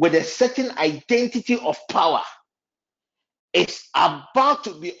with a certain identity of power is about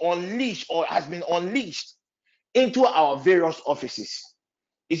to be unleashed or has been unleashed into our various offices.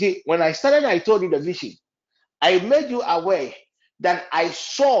 You see, when I started, I told you the vision. I made you aware that I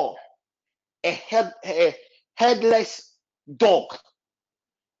saw a headless dog.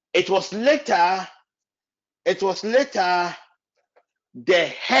 It was later the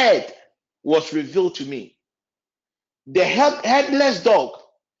head was revealed to me. The headless dog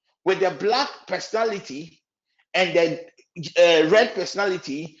with the black personality and the red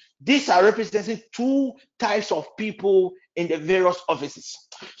personality, these are representing 2 types of people in the various offices.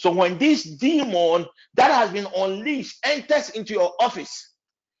 So when this demon that has been unleashed enters into your office,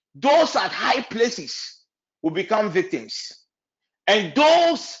 those at high places will become victims, and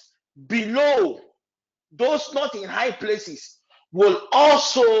those below, those not in high places, will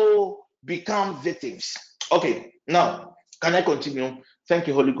also become victims. Okay, now can I continue? Thank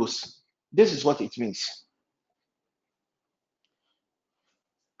you, Holy Ghost. This is what it means.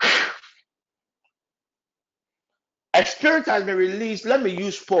 A spirit has been released. Let me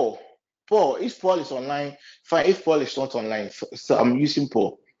use Paul. If Paul is online, fine. If Paul is not online, so I'm using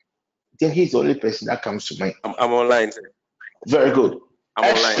Paul. Then he's the only person that comes to mind. I'm online, sir. Very good.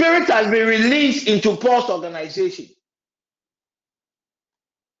 I'm online. Spirit has been released into Paul's organization.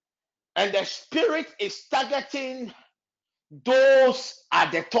 And the spirit is targeting those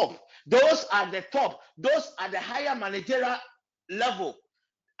at the top. Those at the top. Those at the higher managerial level.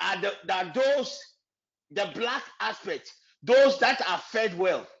 The black aspect. Those that are fed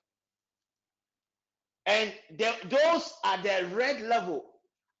well. And those at the red level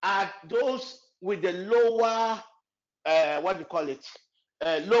are those with the lower,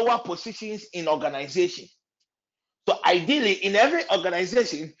 lower positions in organization. So ideally, in every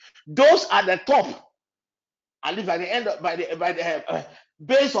organization, those at the top, at least by the end,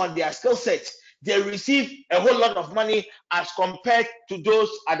 based on their skill set, they receive a whole lot of money as compared to those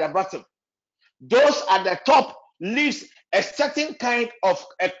at the bottom. Those at the top lives a certain kind of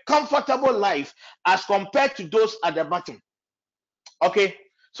a comfortable life as compared to those at the bottom. Okay,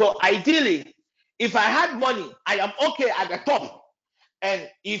 so ideally, if I had money, I am okay at the top. And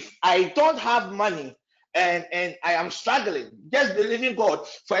if I don't have money, and I am struggling, just believing God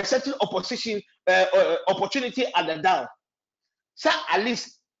for a certain opportunity at the down. So at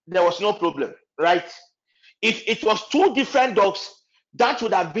least there was no problem, right? If it was two different dogs, that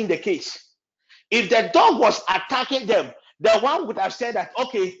would have been the case. If the dog was attacking them, the one would have said that,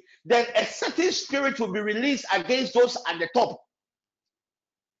 okay, then a certain spirit will be released against those at the top.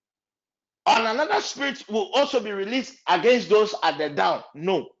 And another spirit will also be released against those at the down.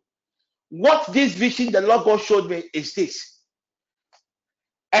 No. What this vision the Lord God showed me is this.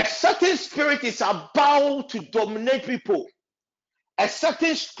 A certain spirit is about to dominate people. A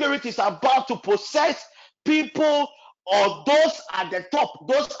certain spirit is about to possess people, or those at the top,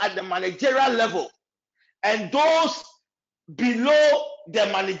 those at the managerial level, and those below the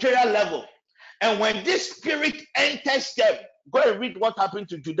managerial level. And when this spirit enters them, go and read what happened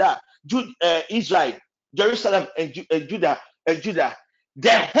to Israel, Jerusalem, and Judah.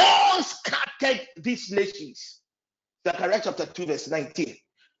 The horn scattered these nations. Zechariah chapter 2, verse 19.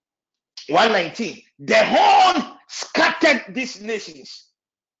 119. The horn scattered these nations.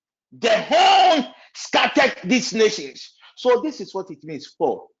 The horn scattered these nations. So this is what it means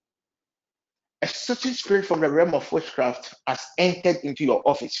for a certain spirit from the realm of witchcraft has entered into your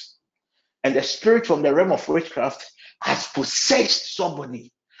office, and the spirit from the realm of witchcraft has possessed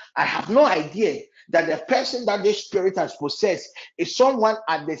somebody. I have no idea that the person that this spirit has possessed is someone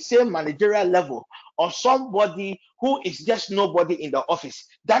at the same managerial level, or somebody who is just nobody in the office.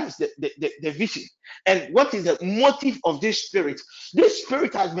 That is the vision. And what is the motive of this spirit? This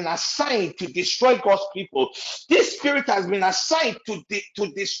spirit has been assigned to destroy God's people. This spirit has been assigned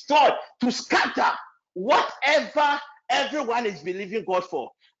to destroy, to scatter whatever everyone is believing God for.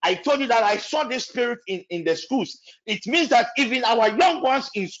 I told you that I saw this spirit in the schools. It means that even our young ones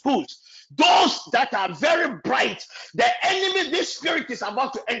in schools, those that are very bright, the enemy, this spirit is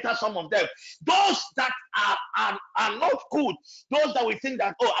about to enter some of them. Those that are not good, those that we think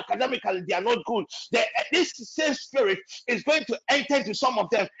that, oh, academically they are not good, this same spirit is going to enter into some of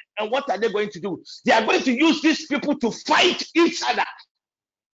them. And what are they going to do? They are going to use these people to fight each other.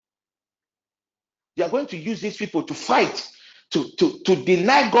 They are going to use these people to fight, to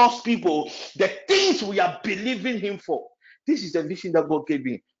deny God's people the things we are believing Him for. This is the vision that God gave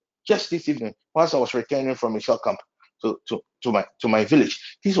me just this evening, once I was returning from a short camp to my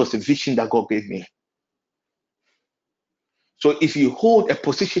village. This was the vision that God gave me. So if you hold a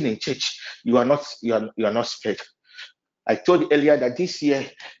position in church, you are not spared. I told you earlier that this year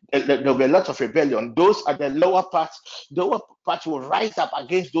there will be a lot of rebellion. Those at the lower part will rise up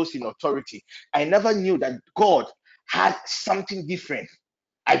against those in authority. I never knew that God had something different.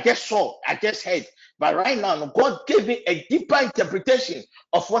 I just saw, I just heard. But right now, God gave me a deeper interpretation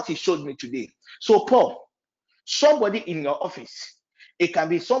of what He showed me today. So, Paul, somebody in your office, it can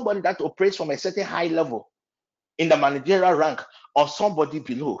be somebody that operates from a certain high level in the managerial rank, or somebody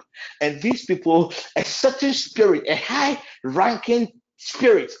below. And these people, a certain spirit, a high-ranking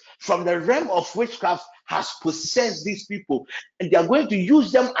spirit from the realm of witchcraft has possessed these people, and they are going to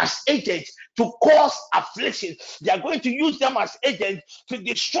use them as agents to cause affliction. They are going to use them as agents to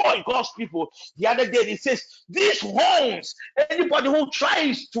destroy God's people. The other day it says, these horns, anybody who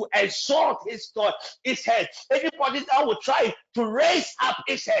tries to exalt his head, anybody that will try to raise up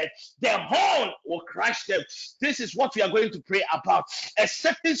his head, the horn will crush them. This is what we are going to pray about. A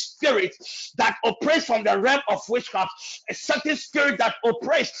certain spirit that operates from the realm of witchcraft, a certain spirit that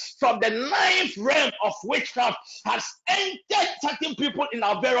operates from the ninth realm of witchcraft has entered certain people in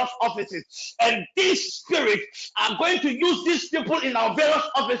our various offices, and these spirits are going to use these people in our various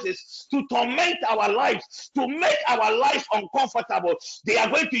offices to torment our lives, to make our lives uncomfortable. They are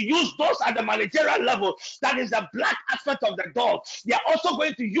going to use those at the managerial level, that is the black aspect of the dog. They are also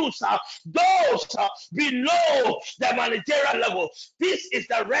going to use those below the managerial level. This is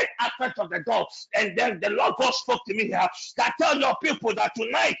the red aspect of the dog. And then the Lord God spoke to me here that tell your people that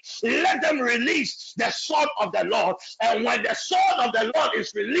tonight, let them release the sword of the Lord. And when the sword of the Lord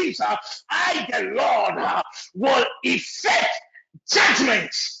is released, I, the Lord, will effect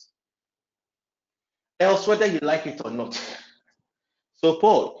judgment, else whether you like it or not. So,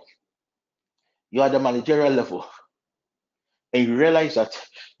 Paul, you are the managerial level, and you realize that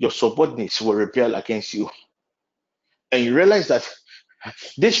your subordinates will rebel against you. And you realize that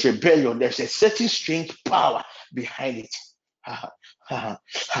this rebellion, there's a certain strange power behind it.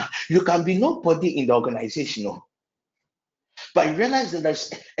 You can be nobody in the organization, but you realize that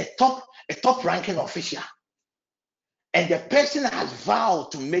there's a top ranking official, and the person has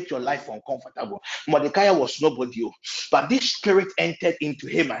vowed to make your life uncomfortable. Mordecai was nobody, but this spirit entered into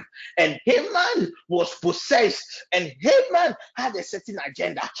Haman, and Haman was possessed, and Haman had a certain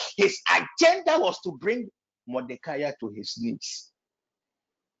agenda. His agenda was to bring Mordecai to his knees.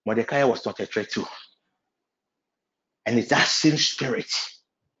 Mordecai was not a threat too, and it's that same spirit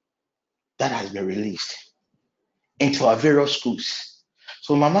that has been released into our various schools.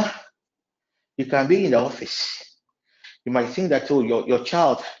 So, Mama, you can be in the office. You might think that, oh, your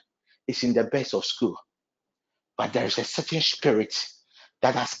child is in the best of school, but there is a certain spirit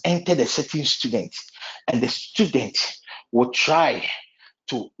that has entered a certain student, and the student will try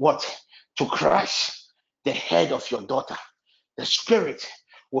to what? To crush the head of your daughter. The spirit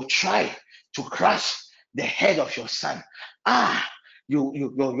will try to crush the head of your son.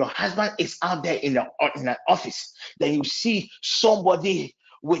 Your husband is out there in an office. Then you see somebody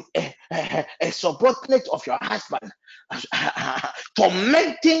with a subordinate of your husband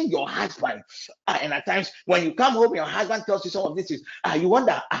tormenting your husband. And at times when you come home, your husband tells you some of this is, you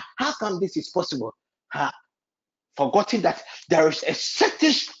wonder, how come this is possible? Forgetting that there is a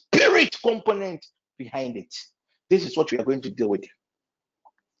certain spirit component behind it. This is what we are going to deal with.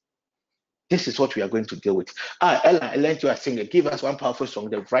 This is what we are going to deal with. Ella, I learned you a singer. Give us one powerful song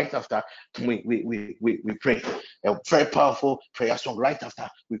that right after we pray. A very powerful prayer song right after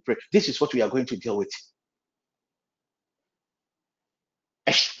we pray. This is what we are going to deal with.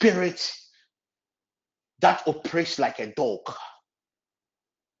 A spirit that operates like a dog.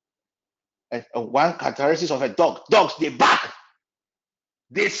 And one characteristic of a dog. Dogs, they bark.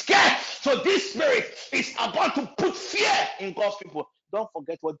 They scare. So this spirit is about to put fear in God's people. Don't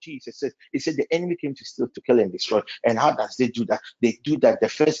forget what Jesus said. He said the enemy came to steal, to kill, and destroy. And how does they do that? They do that. The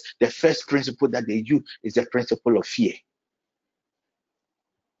first principle that they use is the principle of fear.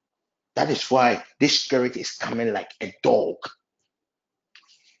 That is why this spirit is coming like a dog.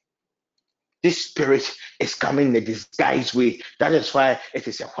 This spirit is coming in a disguised way. That is why it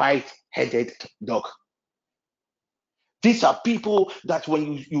is a white-headed dog. These are people that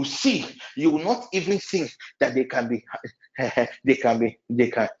when you see, you will not even think that they can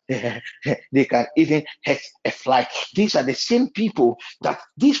even hurt a fly. These are the same people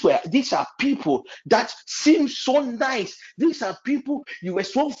these are people that seem so nice. These are people you were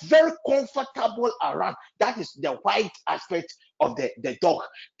so very comfortable around. That is the white aspect of the dog.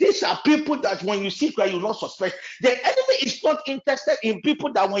 These are people that when you see, you will not suspect. The enemy is not interested in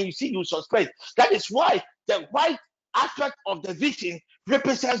people that when you see, you suspect. That is why the white aspect of the vision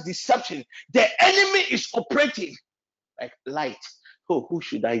represents deception. The enemy is operating like light. Oh, who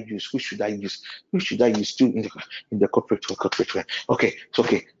should I use? Who should I use? Who should I use to in the corporate way? Okay.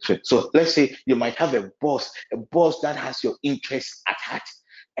 So let's say you might have a boss that has your interests at heart.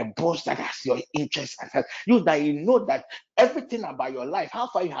 A boss that has your interests at heart. You know that everything about your life, how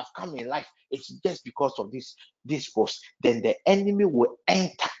far you have come in life, it's just because of this boss. Then the enemy will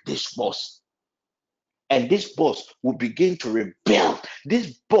enter this boss. And this boss will begin to rebel.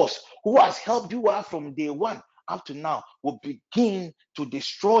 This boss who has helped you out from day one up to now will begin to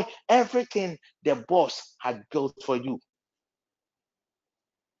destroy everything the boss had built for you.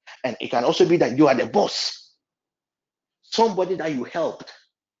 And it can also be that you are the boss. Somebody that you helped.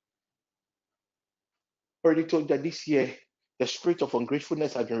 Already told that this year the spirit of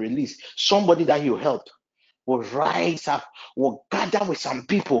ungratefulness has been released. Somebody that you helped will rise up, will gather with some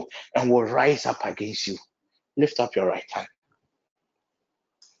people and will rise up against you. Lift up your right hand.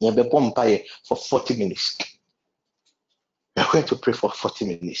 For 40 minutes. We're going to pray for 40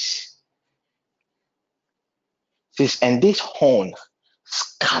 minutes. It says, and this horn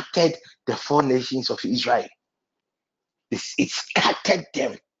scattered the 4 nations of Israel. It scattered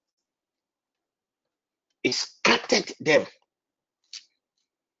them. It scattered them.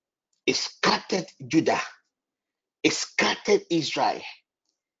 It scattered Judah. It scattered Israel.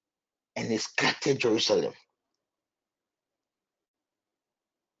 And it scattered Jerusalem.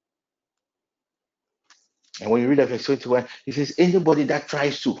 And when you read verse 21, it says, anybody that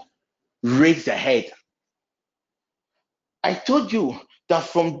tries to raise the head. I told you that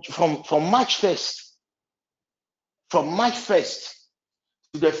from March 1st, from March 1st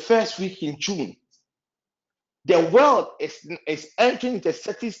to the first week in June, the world is entering into a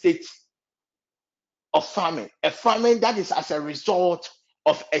certain state of famine. A famine that is as a result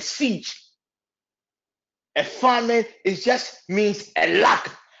of a siege. A famine just means a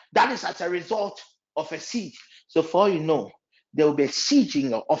lack. That is as a result of a siege. So for all you know, there will be a siege in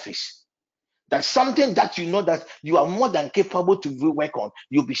your office. That's something that you know that you are more than capable to work on.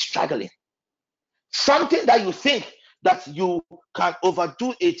 You'll be struggling. Something that you think that you can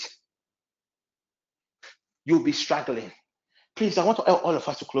overdo it. you'll be struggling. Please, I want all of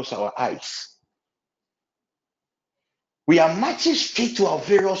us to close our eyes. We are marching straight to our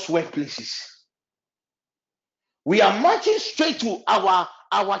various workplaces. We are marching straight to our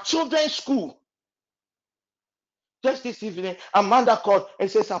children's school. Just this evening, Amanda called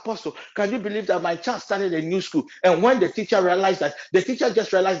and says, Apostle, can you believe that my child started a new school? And when the teacher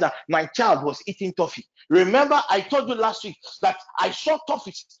just realized that my child was eating toffee. Remember, I told you last week that I saw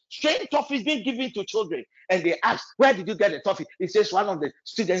toffees, strange toffees being given to children. And they asked, where did you get the toffee? He says, one of the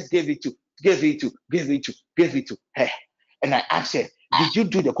students gave it to her. And I asked her, did you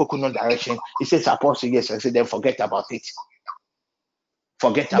do the coconut direction? He says, Apostle, yes. I said, then forget about it.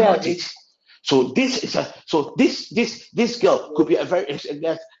 Forget about it. So this girl could be a very,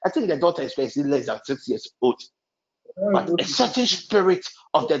 I think the daughter is less than 6 years old. But a certain spirit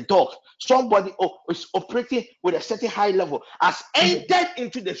of the dog, somebody is operating with a certain high level, has entered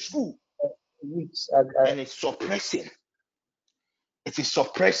into the school and it's suppressing. It is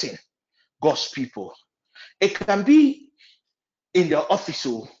suppressing God's people. It can be in the office.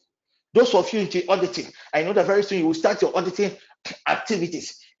 So those of you into auditing, I know that very soon you will start your auditing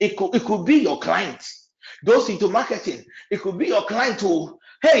activities. It could be your clients. Those into marketing, it could be your client too.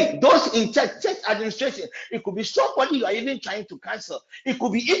 Hey, those in church administration, it could be somebody you are even trying to cancel. It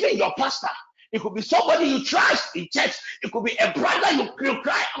could be even your pastor. It could be somebody you trust in church. It could be a brother you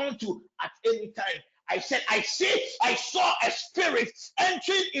cry on to at any time. I said, I saw a spirit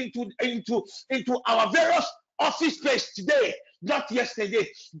entering into our various office space today, not yesterday,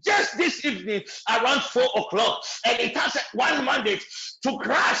 just this evening around 4 o'clock, and it has one mandate to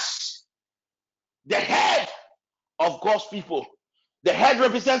crush the head of God's people. The head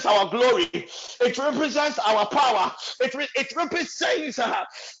represents our glory. It represents our power. It represents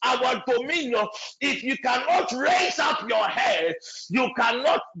our dominion. If you cannot raise up your head, you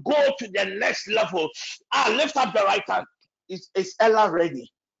cannot go to the next level. Lift up the right hand. Is Ella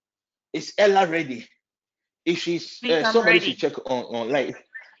ready? Is Ella ready? If she's somebody should check online.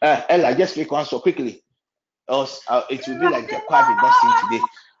 Ella, just make one so quickly. Else it will be like the choir did not sing today.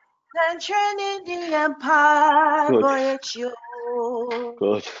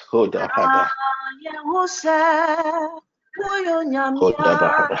 Good. Hold up, Hada. Hold up,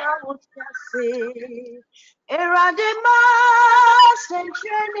 Hada.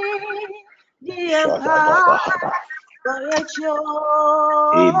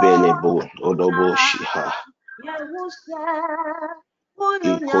 Ibelebo odobo shiha.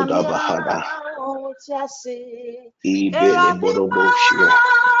 Ikoda bahada. Ibelebo odobo shiha.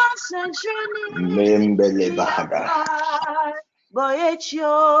 Membele bahada.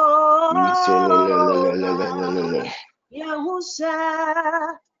 Isolololololololol.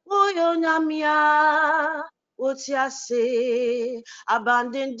 Otiase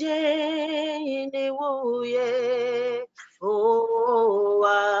abandoned in the way. Oh,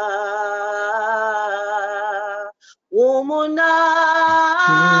 Womana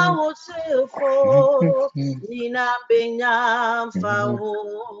wotefo nina benyam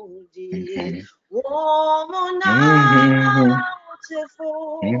faudi. Womana wotefo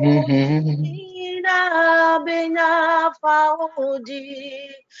nina benyam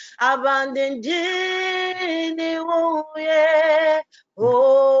faudi. Abandoned in the way.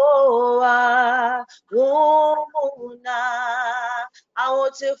 Oh, womana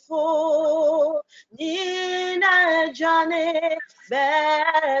awotefo nina jane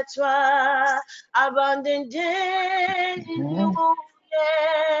betwa abandoned in the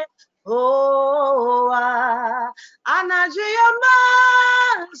way. Oh, anajuyama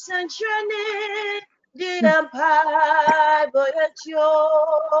century the empire boyetyo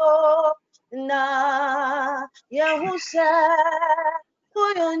na Yahusa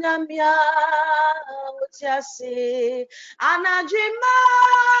Uyonyamia Utiasi Anajima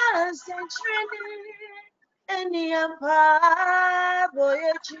Century any empire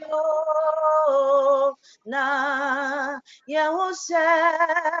boyetyo na Yahusa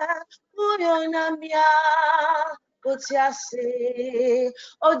Uyonyamia Utiasi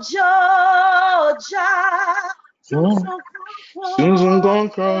Oja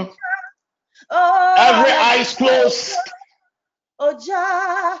Every eyes closed.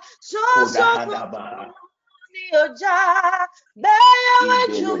 Oja Oja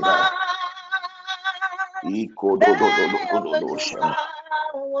Bayawajuma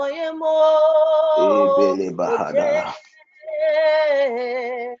Ebele bahada.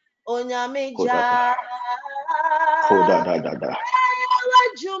 Onyamija Kodadadada.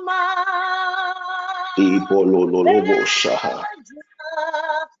 Bayawajuma Ibolololobo shaha.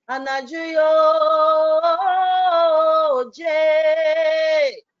 Anajuyo J.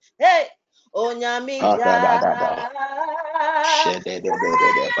 Hey, onyamija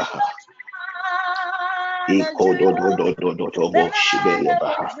Shededededeba. Ikodododododobo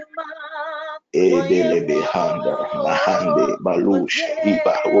shibelebaha. Ebelebehanda mahande balush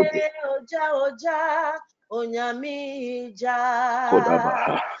ibahode oja onyamija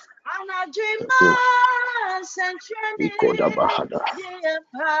kodabaha. anadrima sentreni Ikodabahada. the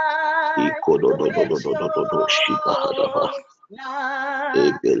empire Ikodododododododo shibahadaba. na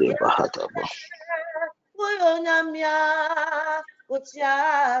Ebelebahadaba. onyamia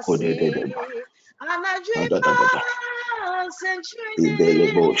utiasi Kodededeba. anadrima Adadadada. sentreni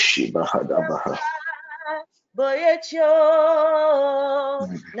Ibelebo shibahadabaha. boyecho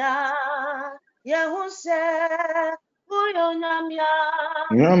na yehuse uyonyamia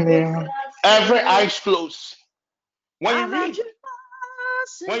Yummy. Every utiasi eyes closed. When you read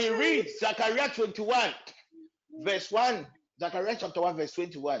anadrima Zechariah 21, verse 1, Zechariah chapter 1, verse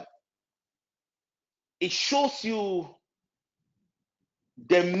 21, it shows you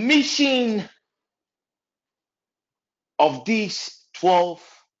the mission of these 12,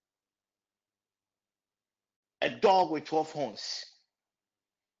 a dog with 12 horns.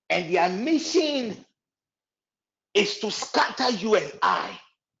 And their mission is to scatter you and I,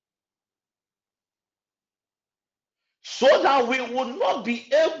 so that we will not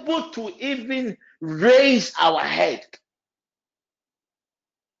be able to even raise our head.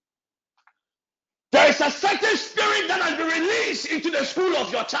 There is a certain spirit that has been released into the school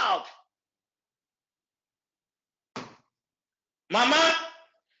of your child. Mama,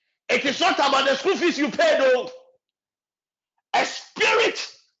 it is not about the school fees you pay, though. A spirit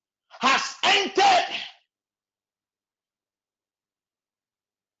has entered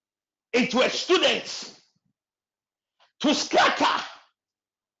into a student to scatter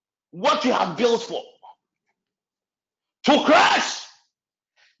what you have built for, to crush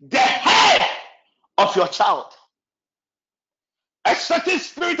the head of your child. A certain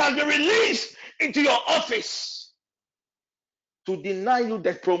spirit has been released into your office to deny you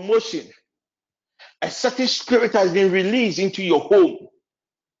the promotion. A certain spirit has been released into your home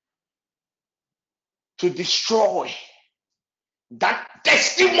to destroy that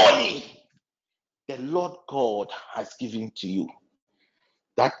testimony the Lord God has given to you.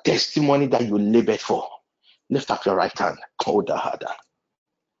 That testimony that you labored for. Lift up your right hand. Kodahada.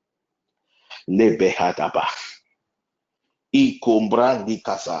 Lebehadaba. Ikombrandi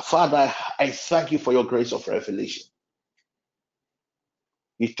kasa. Father, I thank you for your grace of revelation.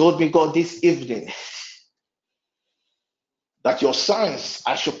 You told me, God, this evening that your sons,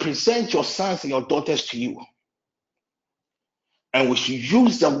 I should present your sons and your daughters to you. And we should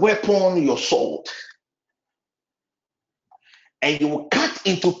use the weapon, your sword. And you will cut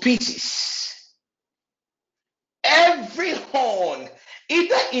into pieces every horn,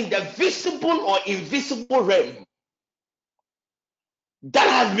 either in the visible or invisible realm, that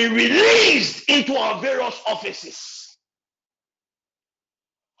has been released into our various offices.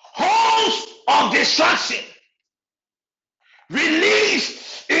 Horns of destruction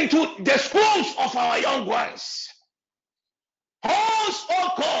released into the schools of our young ones. Horns,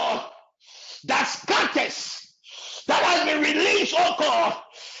 oh God, that scatters, that has been released, oh God,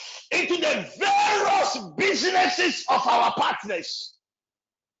 into the various businesses of our partners.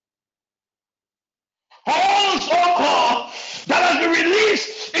 Horns, oh God, that has been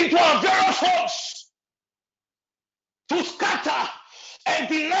released into our various homes to scatter and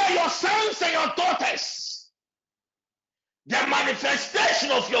deny your sons and your daughters the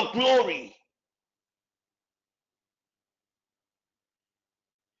manifestation of your glory.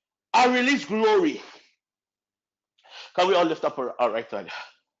 I release glory. Can we all lift up our right hand?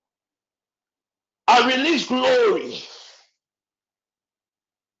 I release glory.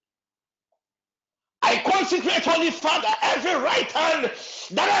 I consecrate, Holy Father, every right hand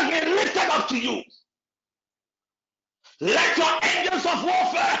that has been lifted up to you. Let your angels of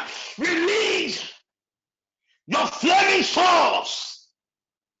warfare release your flaming swords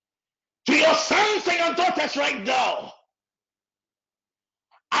to your sons and your daughters right now.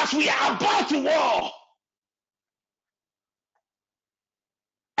 As we are about to war,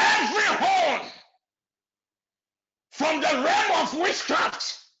 every horn from the realm of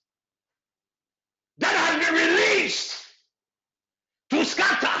witchcraft that has been released to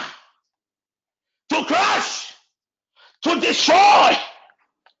scatter, to crush, to destroy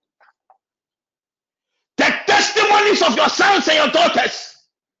the testimonies of your sons and your daughters,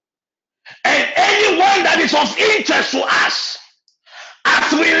 and anyone that is of interest to us,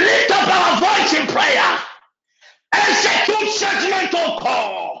 as we lift up our voice in prayer, execute judgment, O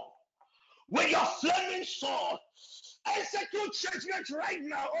God, with your flaming sword. Execute judgment right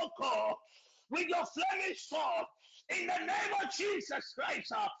now, O God, with your flaming sword in the name of Jesus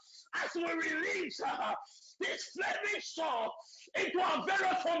Christ. As we release this flaming sword into our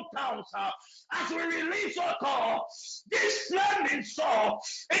various hometowns, as we release, oh God, this flaming sword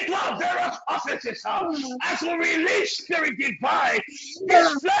into our various offices, as we release Spirit Divine,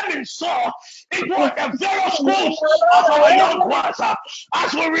 this flaming sword into the various schools of our young ones,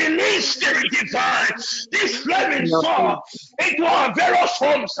 as we release Spirit Divine, this flaming sword into our various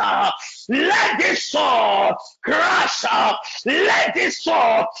homes, let this sword crash, let this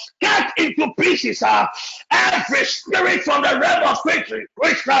sword cut into pieces every spirit from the realm of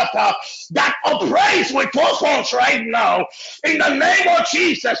witchcraft that operates with those horns right now. In the name of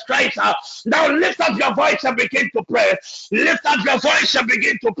Jesus Christ, now lift up your voice and begin to pray. Lift up your voice and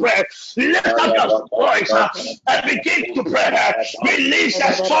begin to pray. Lift up your voice and begin to pray. Release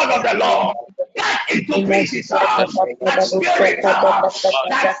the sword of the Lord. Cut into pieces that spirit,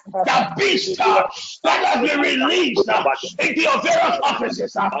 that beast that has been released into your various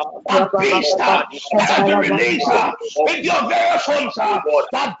offices, that beast that has been released into your various homes,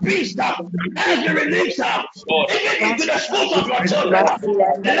 that beast that has been released even into the schools of your children.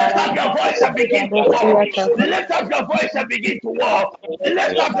 Lift up your voice and begin to war. Lift up your voice and begin to war.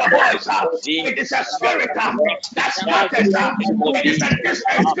 Lift up your voice. It is a spirit that scatters. It is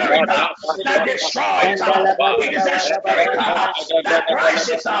a spirit that destroys. It is a spirit that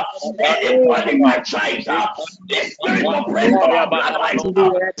crashes anybody that tries. This spirit operates from our bloodlines.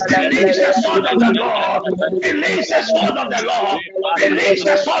 Release the sword of the Lord. Release the sword of the Lord. Release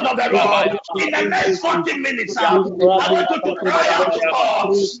the sword of the Lord. In the next 40 minutes, I want you to cry out to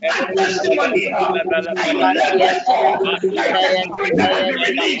God that testimony that you labored for. There is a spirit that has been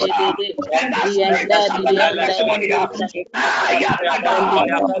released, and that spirit is after that testimony.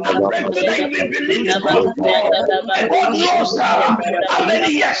 A breakthrough that you've been believing God for, and God knows how many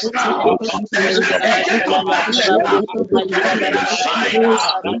years now. There is an agent of darkness that has been assigned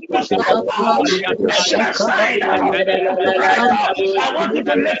to stop has been assigned to break up. I want you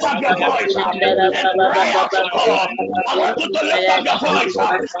to lift up your voice and cry out to God. I want you to lift up your voice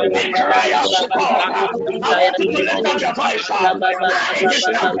and cry out to God. I want you to lift up your voice. It is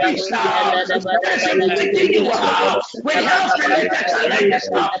that beast that is inflicting you with health-related challenges.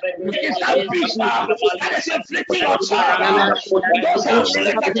 It is that beast that is inflicting your child with those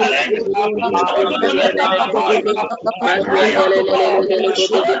health-related challenges. I want you to lift up your voice and cry out to God.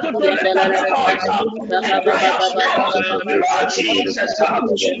 I want you to lift up your voice and cry out to God. Lord Jesus,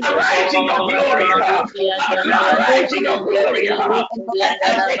 arise in your glory. Arise in your glory and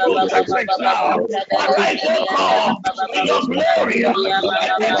execute judgment now. Arise, oh God, in your glory and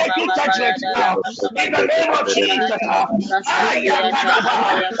execute judgment now. In the name of Jesus.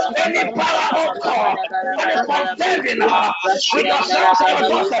 Any power, oh God, that is contending with your sons and your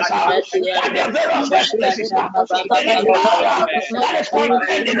daughters at their various workplaces. Any power that is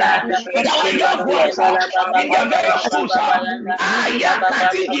contending with our young ones in their various schools.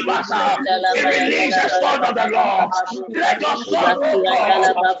 We release the sword of the Lord. Let your sword, oh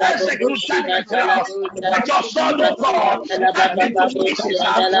God, execute judgment now. Let your sword, oh God, cut into pieces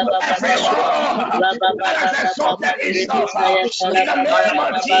every wall that has exalted itself in the name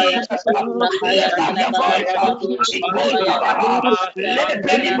of Jesus. Lift up your voice. Ikondabara,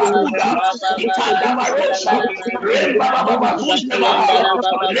 Lepeni Makuda, Ikadabarosa, Rembabababazustema,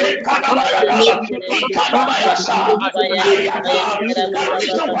 Lekadabayada, Ikadabayasa, Ayaka. The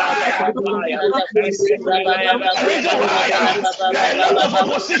reason why there are a lot of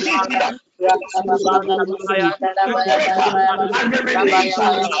oppositions in the spirit and be released.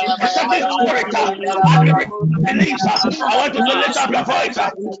 A certain spirit and be released. I want you to lift up your voice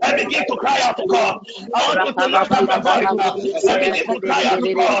and begin to cry out to God. I want you to lift up your voice and begin to cry out to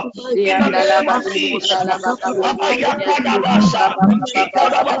God. In the name of Jesus. Ayakadabasha,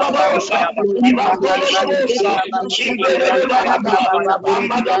 Ikadababarosa, Ibantololobosa, Imbelebahata,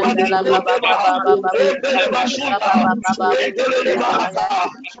 Amadabadikondeba, Embelebasunda, Entelebahata,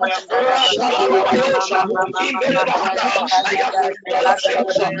 Rasalababayosha, Imbelebahata,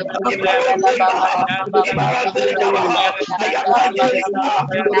 Ayakalabayosha, Ibarokwebaha, Ibarakwebaha, Ayakandeleka,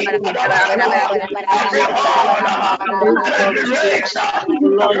 Ikadabayana, every horn that has been raised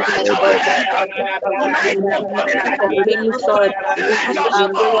right our head tonight, oh God, in the name of Jesus, let your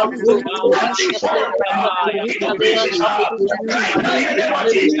sword cut this sword into pieces right now in the name of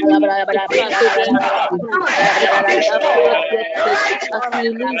Jesus. We cut the head of this sword right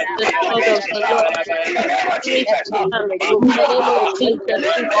into sword of the Lord. Every spirit, oh God, Let manipulating the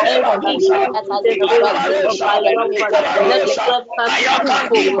every sword that has been released from my loved one. Let the sword cut through,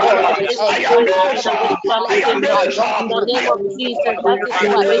 oh God, every manipulating heart. In the name of Jesus, that is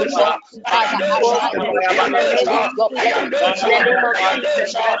why we pray, Father, arise in the name of Jesus. In the name of Jesus, the name of Jesus. In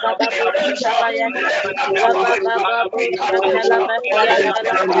the name of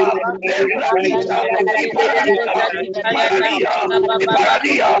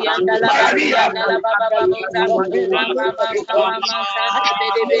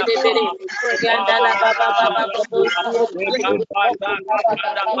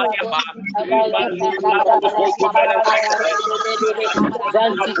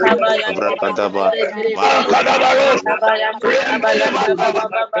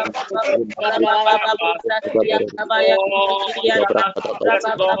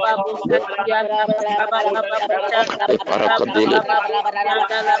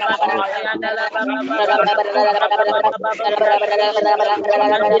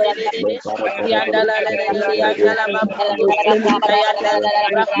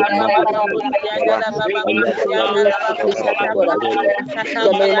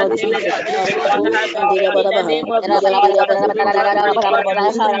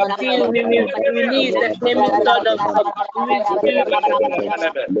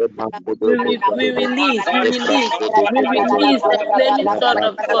Jesus, we release the flaming sword of God.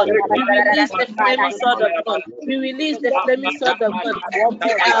 We release the flaming sword of God. We release the flaming sword of God. We release the flaming sword of God into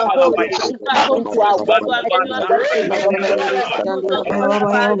our home, into our home, into our anyone connected, into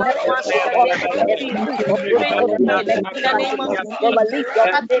our home, into our loved ones. In the name of Jesus,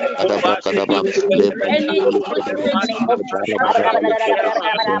 we pray this morning. In the name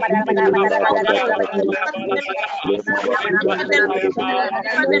of Jesus, cut any evil spirit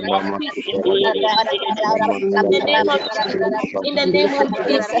of any spirit of God. In the name of Jesus, in the name of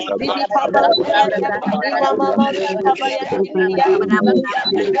Jesus,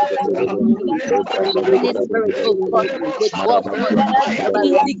 any spirit, oh God, with God,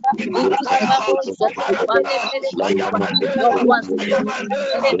 loved ones, Father, Lord,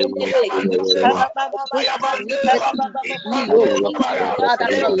 let your flaming sword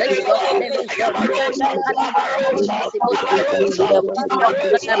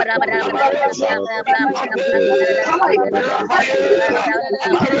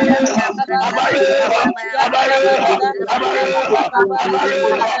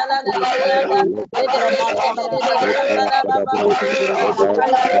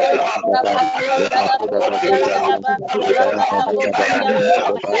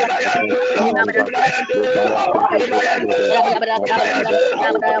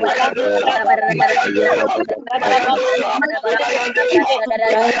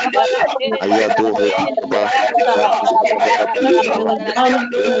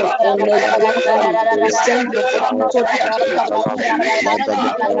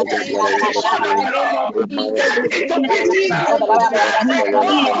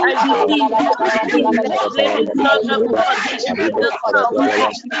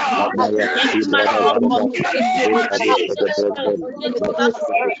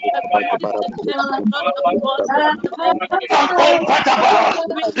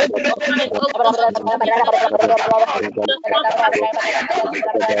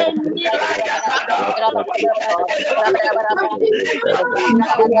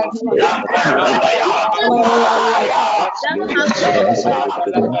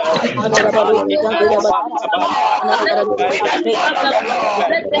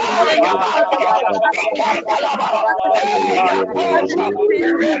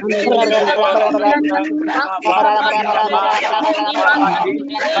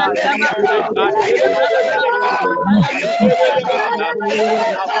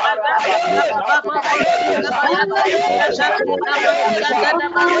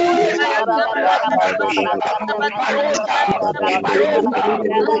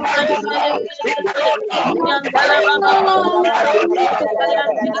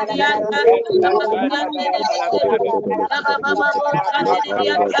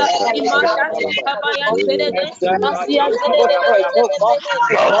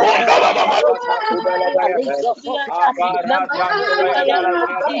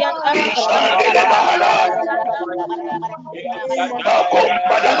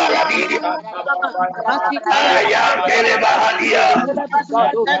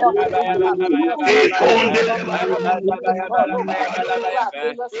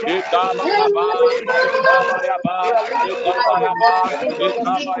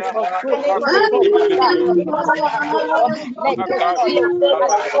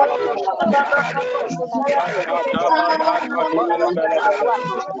cut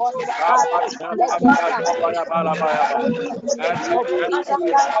invisible let them come. Let your sword, O Lord Jesus, O Lord, demonstrate in my presence,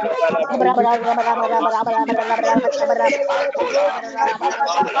 in my absence, O Lord, every weapon, O Lord, anything of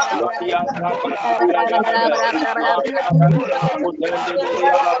rebellion, Lord, let your sword, O Lord, in the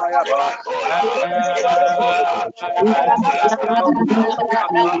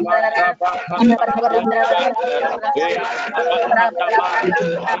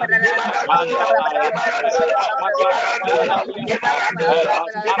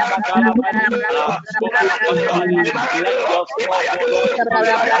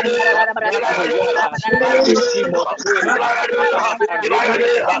name of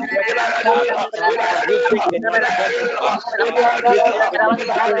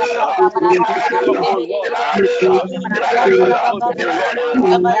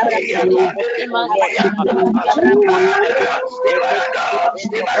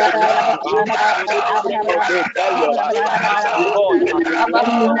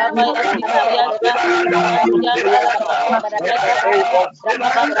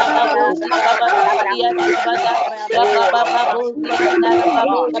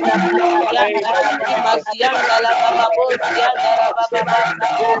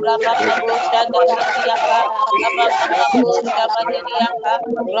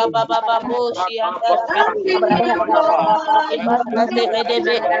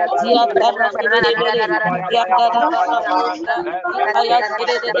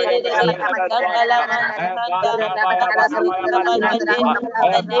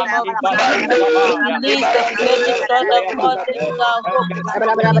Release the flaming sword of God into our home.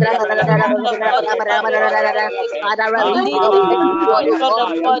 Release the flaming sword of God into our workplaces. Release the flaming sword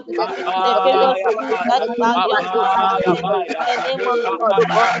of God into the various schools that are going to attend. In the name of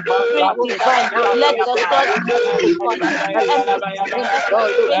Jesus, Spirit divine, let the sword on every face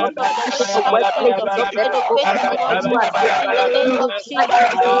of the wicked and plans of the enemy face the sword. In the name of Jesus, in the name of Jesus,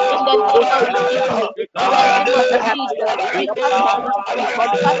 in the name of Jesus, we cut it into pieces. Let the sword of God cut it into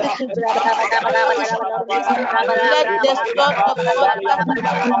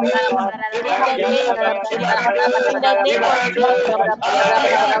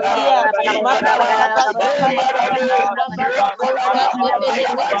pieces.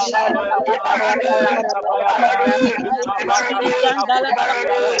 In the name of Jesus, in the name of Jesus, Ikedekia, Makadabazakaya, Rabababosha, Debedebe,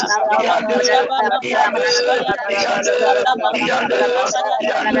 Yandalababosha, Makadabababosha,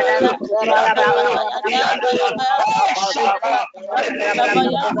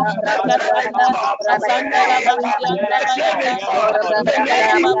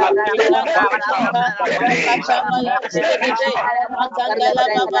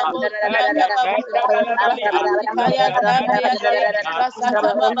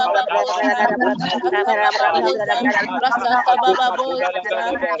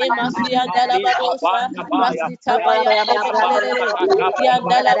 Rabababosha,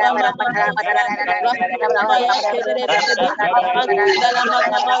 Yandala mama mama maya tererebe magandala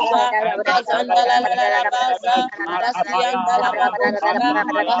mama maza bazandala la la la baza rasiyandala babushka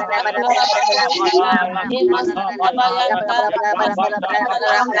basandala babushka emasita bayanta basandala rasita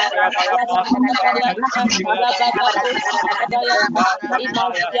bayanta rababa bushka bayanta emasiyandala babushka emasiyandala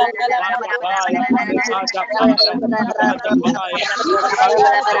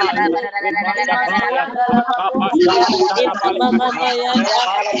babushka emama mayanta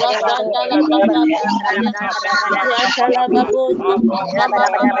basandala baba yantala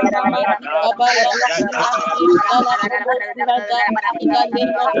babushka mama abaya emasiyandala babushka in the name of Jesus.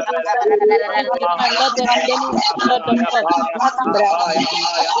 Spirit divine,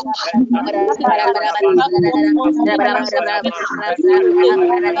 let the flaming sword of God in our workplace, in our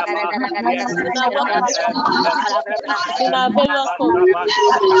various homes,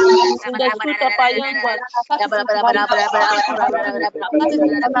 in the spirit of our young ones, cut it into pieces, cut it into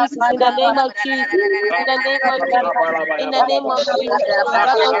pieces in the name of Jesus, in the name of Jesus, in the name of Jesus.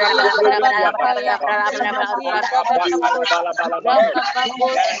 Rabosia Tabadakaya, Emasia Tabadakosa, Rabababosia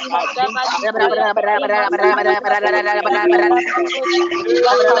Tabadikaya, Emasia Tabadakosa,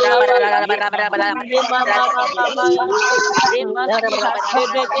 Rakatabaya, Emamamamaya, Emasia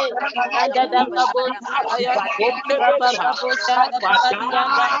Tebede, Andadababosia, Rabababosha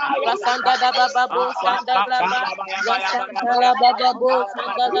Tabadianda, Rasanda Bababosha Dablaba, Rasantala Bababosha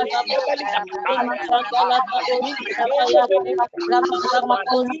Dalababosha, Emasandala Babosha Tabayate,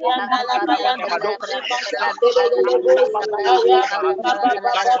 Rabababosha Dalabayanda, Emasia Tebede, Aya,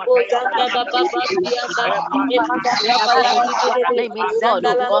 Rabababosha Dababasianda, Emasia Bayati Bede,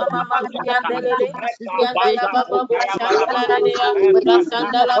 Yandala Mama Masiandelele, Yandala Bababosha Dalalea,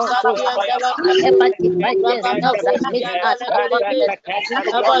 Rasandala Basiandala Babosha, Rabababosha Dalalebede,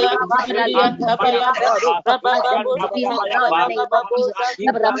 Tabaya, Tabaya, Tabaya, Babosi and Bababosa,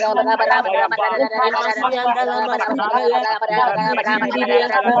 Masi and Alamasipaya,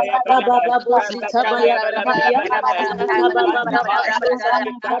 Baba Babosi Tabaya Tabaya, Bababosa, Bababosa,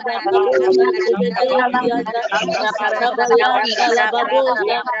 Tabaya,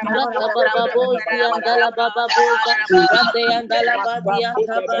 Dalababosa, Bababosi and Dalababosa, Rase and Dalabadi and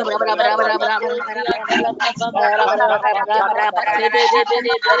Bababosi and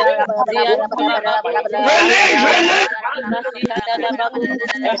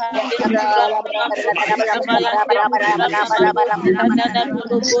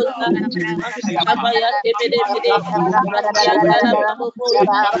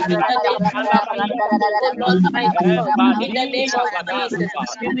in the name of Jesus,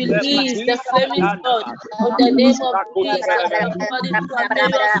 we release the flaming sword in the name of Jesus. Somebody to a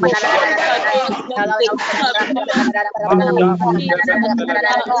various focus, to a various message, to a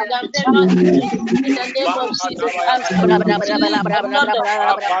various Jesus, in the name of Jesus, as we release the blood of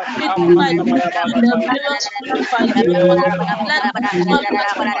God, purify, the mirror purify, let this sword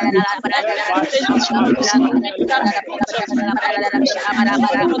touch your body, let this finish that scripture, that scripture, that prophetic scripture,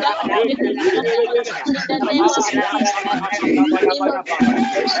 in the name of Jesus, in the name of Jesus, in the name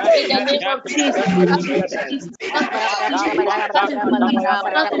of Jesus, cut into pieces, cut into pieces, cut into pieces, cut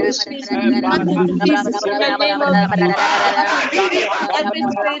into pieces, cut into pieces, in the name of Jesus, cut into pieces,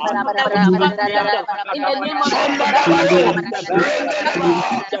 every spirit of witchcraft kingdom,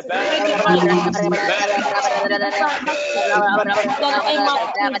 in the name of the Father, the Son, purify, in the name of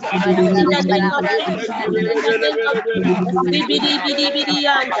Jesus, in the name of Jesus, in the name of Jesus, CBD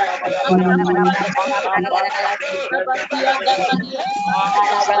yanda,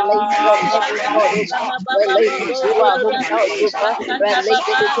 Release it on every side, oh God. Release it to our hometowns, oh God. Release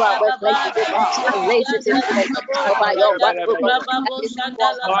it into our workplaces, oh God. Release it into the of our your work, oh God. That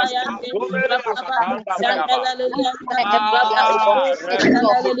is before us. Empty out, oh God. Take it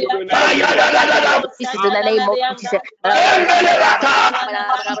off, oh God. This is in the name of Jesus. In the name of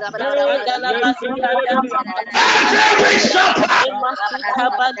Jesus. Let the Lord peace, the flaming sword of the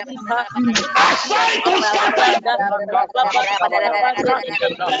Lord, cut and slice Jesus, in the mighty name of Jesus.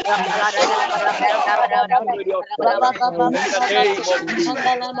 Our God,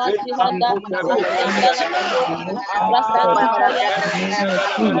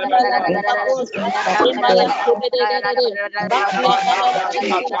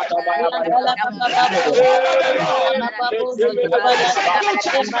 power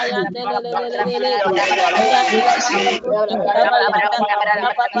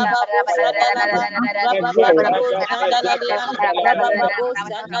every wicked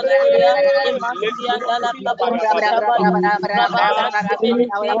spirit, oh God, that will even rise up, oh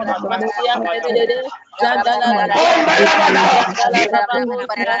God,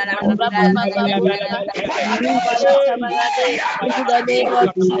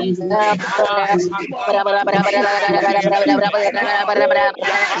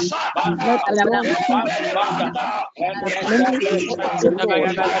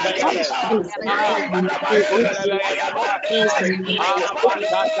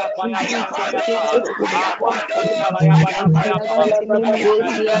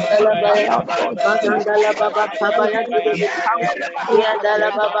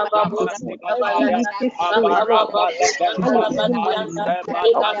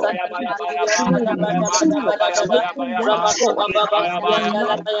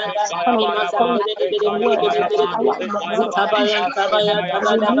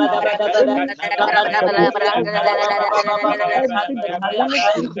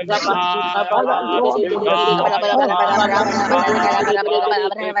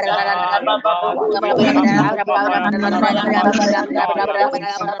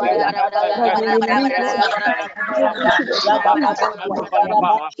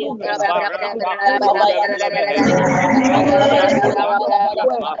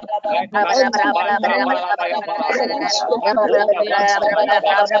 making one sword and not stand upon the word, the power in the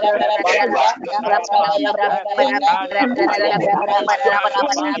blood of Jesus. I release the flaming sword of the Holy Ghost to every demonic entity. Our Lord, from the pit of hell, our Lord, that will release Lord into the ground every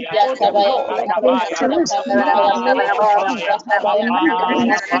demonic spirit, oh Lord, against us in the name of Jesus,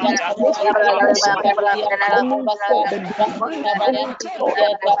 the mighty spirit, flaming sword, the divine flaming sword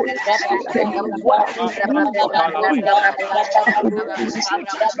of the Holy Spirit, and your word is more than enough to resist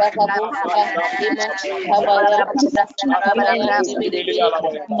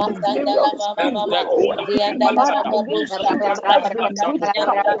Masandala mama mama, Ziandala mama busha,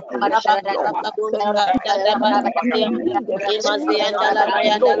 Masandala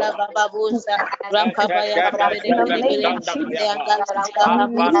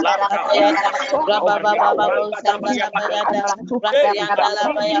mama babu sabayada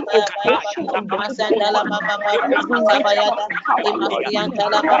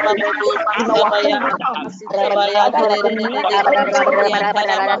imasiantala baba babu sabaya masisabaya dererere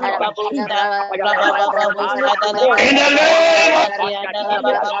mama babu sa baba babu sadala In the name of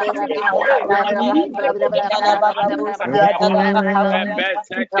masandala baba babu sabaya indala baba babu sadala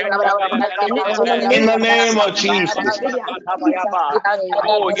in the name of Jesus.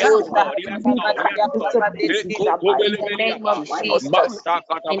 Oh, yes, Lord. Yes, Lord. Yes, Lord. in the name of Jesus.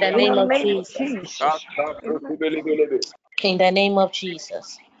 In the name of Jesus. In the name of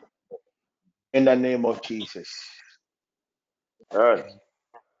Jesus. In the name of Jesus.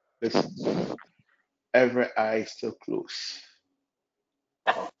 Listen, every eye is still closed.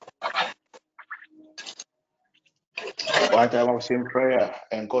 One time I was in prayer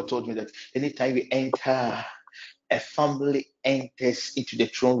and God told me that anytime we enter, a family enters into the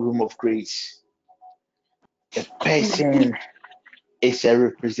throne room of grace, the person is a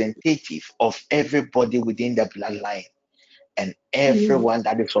representative of everybody within the bloodline and everyone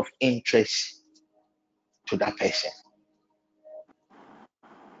that is of interest to that person.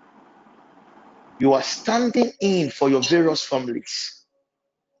 You are standing in for your various families.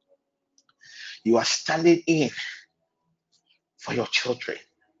 You are standing in for your children.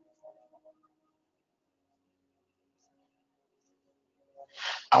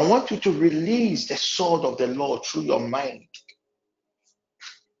 I want you to release the sword of the Lord through your mind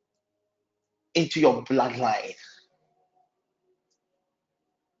into your bloodline.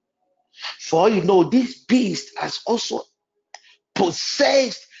 For all you know, this beast has also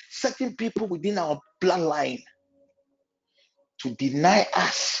possessed certain people within our bloodline to deny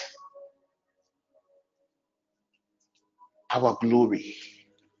us our glory.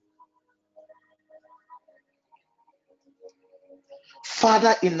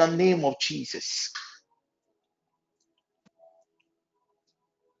 Father, in the name of Jesus,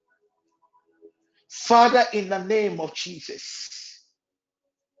 Father, in the name of Jesus,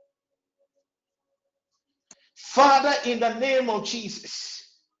 Father, in the name of Jesus,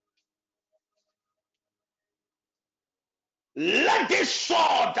 let this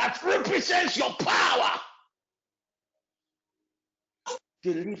sword that represents your power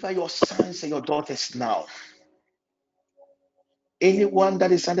deliver your sons and your daughters now. Anyone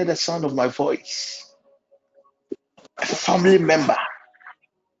that is under the sound of my voice, a family member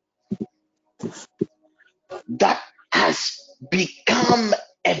that has become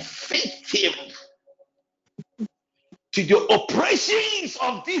a victim to the operations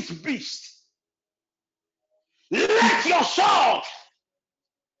of this beast, let your sword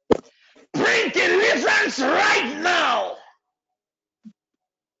bring deliverance right now.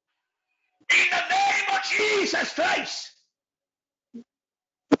 In the name of Jesus Christ.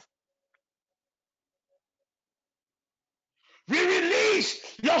 We release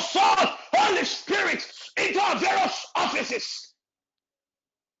your sword, Holy Spirit, into our various offices,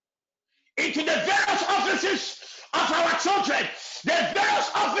 into the various offices of our children, the various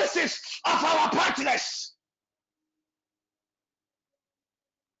offices of our partners.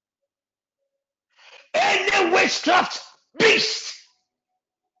 Any witchcraft beast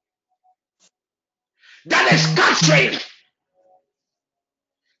that is capturing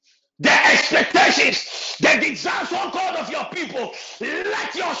the expectations, the desires, oh God, of your people,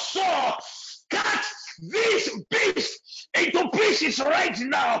 let your sword cut these beasts into pieces right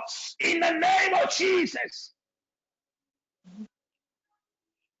now in the name of Jesus.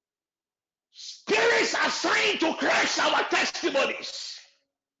 Spirits assigned to crush our testimonies,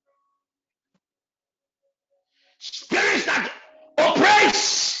 spirits that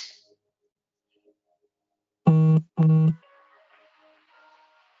operates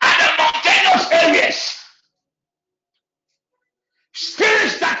at the mountainous areas,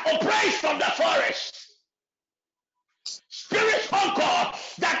 spirits that operate from the forest, spirits, oh God,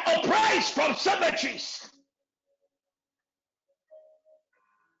 that operates from cemeteries,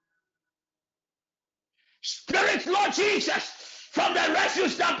 spirits, Lord Jesus, from the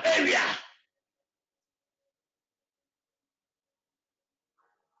refuse dump area,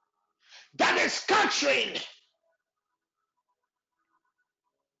 that is capturing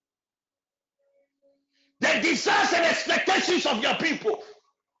the desires and expectations of your people.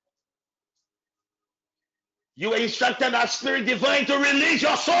 You instructed our spirit divine to release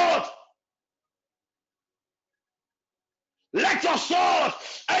your sword. Let your sword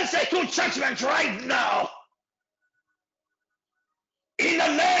execute judgment right now. In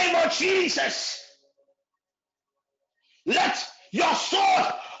the name of Jesus, let your sword,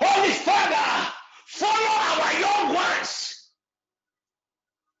 Holy Father, follow our young ones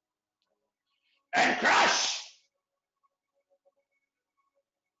and crush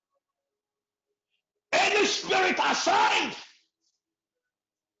any spirit assigned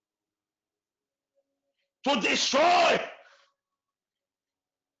to destroy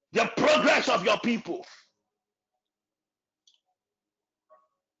the progress of your people.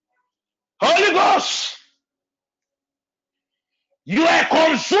 Holy Ghost, you are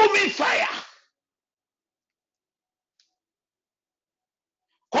consuming fire.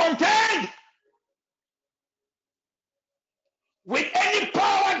 Contend with any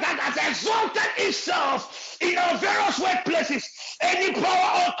power that has exalted itself in our various workplaces, any power,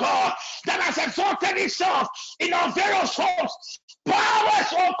 oh God, that has exalted itself in our various homes, powers,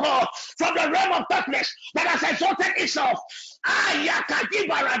 oh God, from the realm of darkness that has exalted itself, in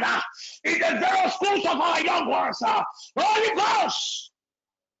the various schools of our young ones, Holy Ghost,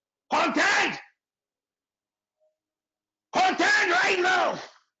 contend right now,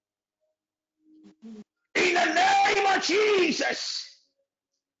 in the name of Jesus.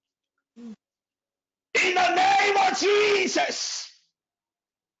 In the name of Jesus.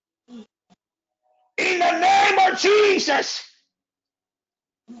 In the name of Jesus.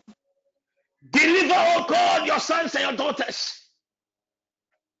 Deliver, oh God, your sons and your daughters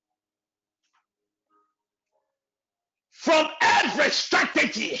from every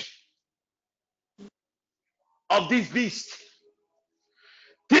strategy of this beast.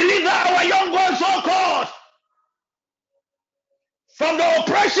 Deliver our young ones, oh God, from the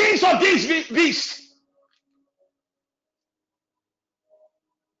oppressions of this beast.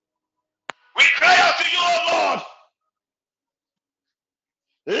 We cry out to you, oh God.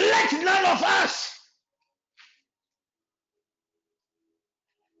 Let none of us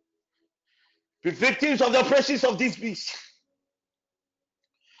be victims of the oppressions of this beast.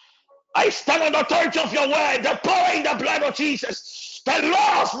 I stand on the authority of your word, the power in the blood of Jesus, the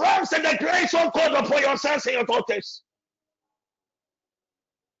laws, ranks, and the grace of God upon your sons and your daughters.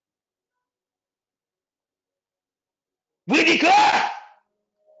 We declare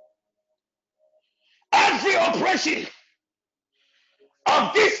every oppression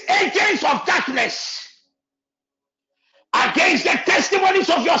of these agents of darkness against the testimonies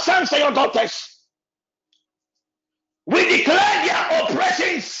of your sons and your daughters. We declare their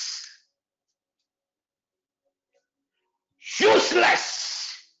oppressions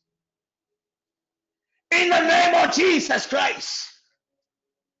useless in the name of Jesus Christ.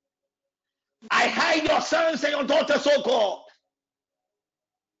 I hide your sons and your daughters, oh God,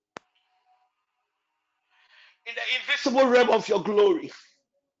 in the invisible realm of your glory.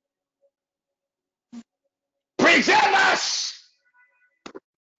 Preserve us.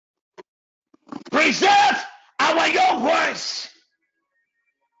 Preserve our young ones.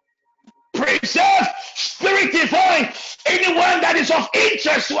 Preserve spirit divine, anyone that is of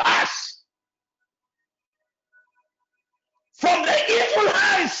interest to us, from the evil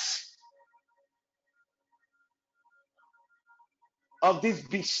hands of this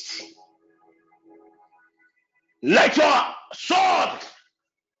beast. Let your sword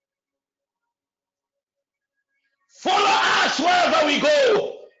follow us wherever we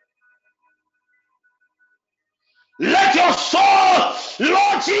go. Let your sword,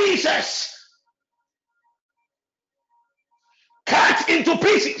 Lord Jesus, cut into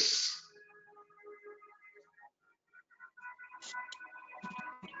pieces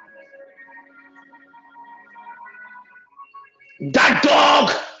that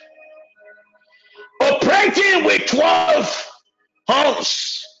dog operating with 12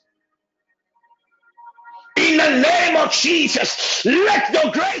 horns. In the name of Jesus, let the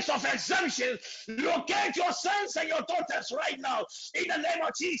grace of exemption locate your sons and your daughters right now. In the name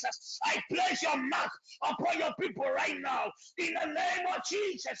of Jesus, I place your mark upon your people right now. In the name of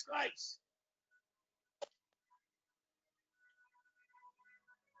Jesus Christ.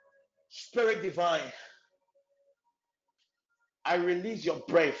 Spirit divine, I release your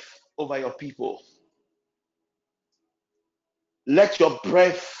breath over your people. Let your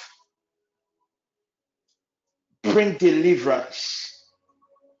breath bring deliverance,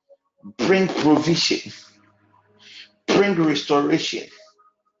 bring provision, bring restoration,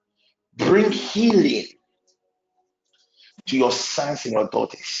 bring healing to your sons and your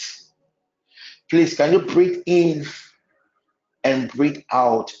daughters. Please, can you breathe in and breathe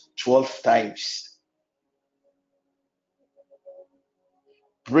out 12 times?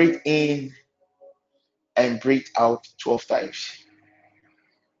 Breathe in and breathe out 12 times.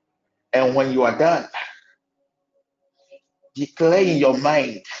 And when you are done, Declare in your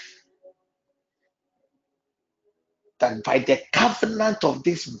mind that by the covenant of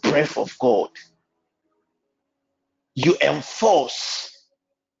this breath of God, you enforce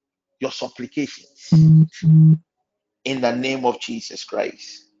your supplications in the name of Jesus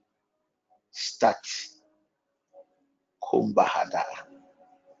Christ. Start. Kumbahada.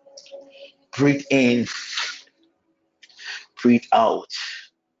 Breathe in, breathe out.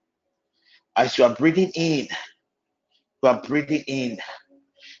 As you are breathing in, you are breathing in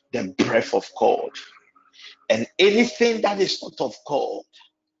the breath of God. And anything that is not of God,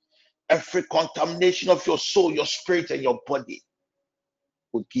 every contamination of your soul, your spirit, and your body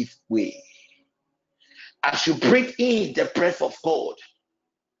will give way. As you breathe in the breath of God,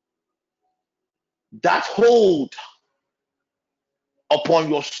 that hold upon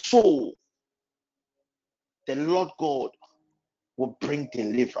your soul, the Lord God will bring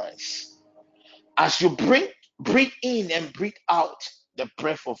deliverance. As you breathe in and breathe out the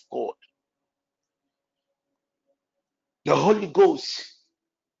breath of God, the Holy Ghost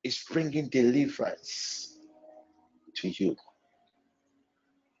is bringing deliverance to you.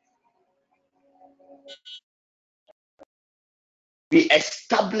 We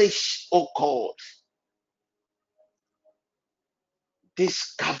establish, oh God,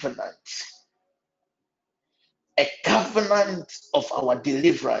 this covenant, a covenant of our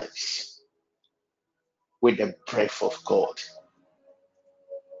deliverance with the breath of God.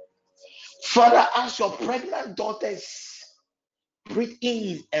 Father, as your pregnant daughters breathe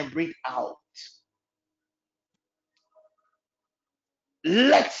in and breathe out,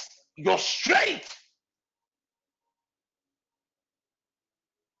 let your strength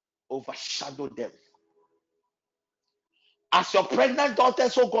overshadow them. As your pregnant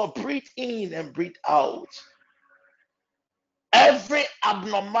daughters, oh God, breathe in and breathe out, every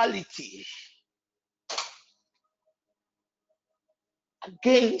abnormality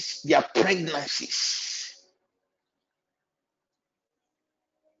against their pregnancies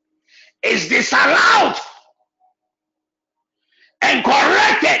is disallowed and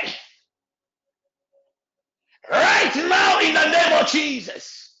corrected right now in the name of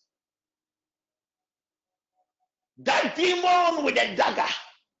Jesus. That demon with a dagger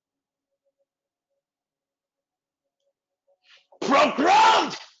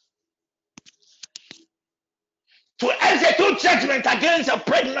programmed to execute judgment against a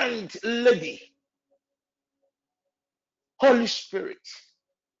pregnant lady. Holy Spirit,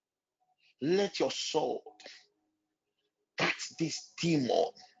 let your sword cut this demon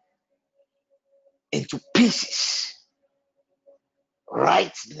into pieces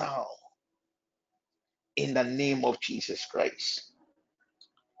right now in the name of Jesus Christ.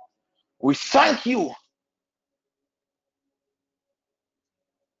 We thank you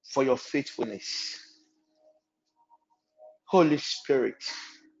for your faithfulness. Holy Spirit,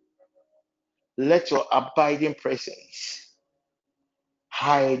 let your abiding presence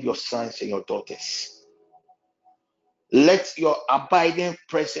hide your sons and your daughters. Let your abiding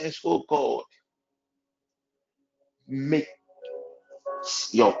presence, oh God, make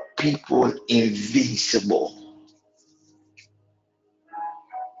your people invincible.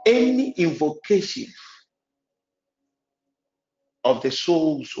 Any invocation of the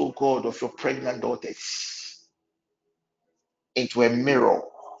souls, oh God, of your pregnant daughters into a mirror,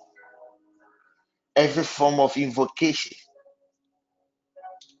 every form of invocation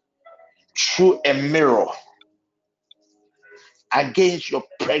through a mirror against your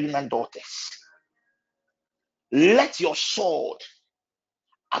pregnant daughters, let your sword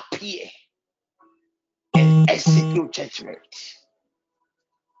appear and execute judgment.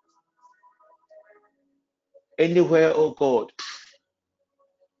 Anywhere, oh God,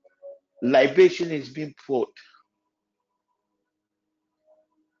 libation is being poured,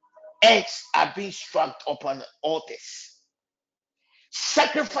 eggs are being struck upon altars,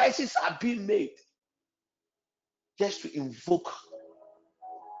 sacrifices are being made just to invoke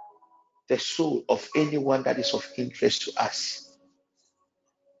the soul of anyone that is of interest to us.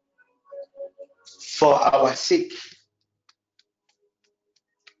 For our sake,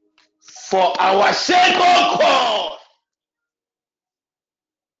 oh God,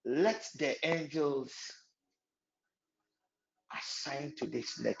 let the angels assigned to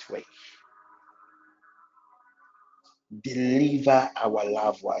this network deliver our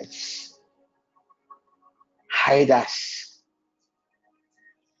loved ones. Hide us.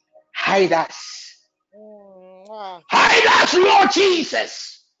 Hide us. Hide us, Lord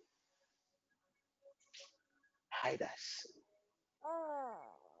Jesus. Hide us.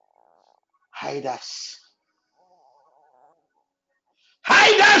 Hide us.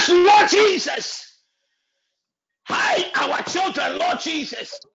 Hide us, Lord Jesus. Hide our children, Lord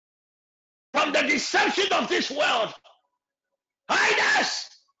Jesus, from the deception of this world. Hide us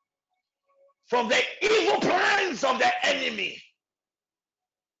from the evil plans of the enemy.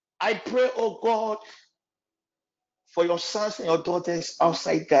 I pray, oh God, for your sons and your daughters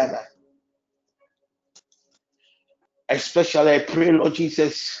outside Ghana. Especially I pray, Lord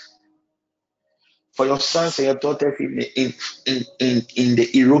Jesus, for your sons and your daughters in the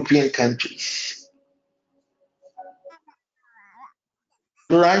European countries.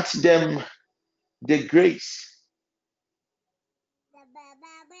 Grant them the grace.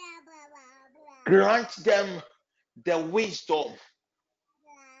 Grant them the wisdom.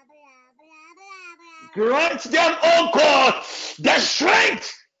 Grant them, oh God, the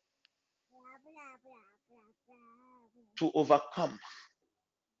strength to overcome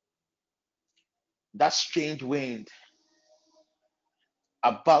that strange wind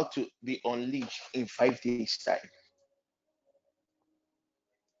about to be unleashed in 5 days' time.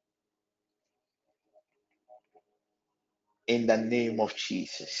 In the name of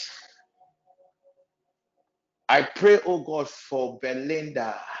Jesus. I pray, oh God, for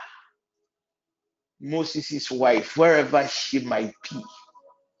Belinda, Moses' wife, wherever she might be.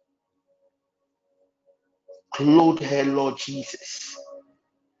 Clothe her, Lord Jesus.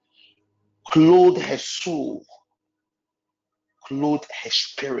 Clothe her soul. Clothe her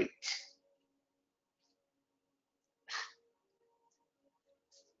spirit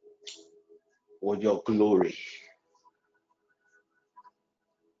with your glory.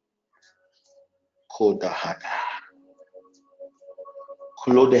 Kodahana.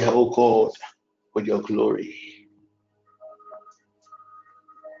 Clothe her, oh God, with your glory.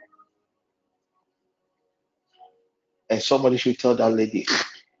 And somebody should tell that lady,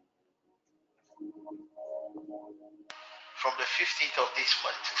 from the 15th of this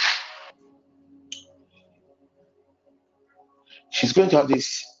month, she's going to have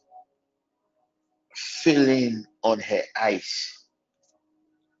this feeling on her eyes.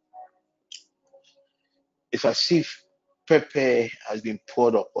 It's as if pepper has been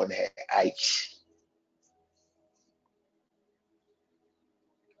poured up on her eyes.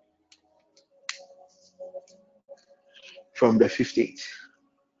 From the 15th.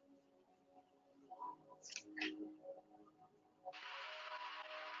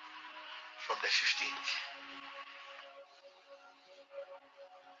 From the 15th.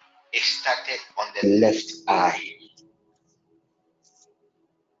 It started on the left eye.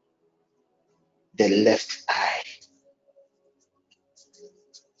 The left eye.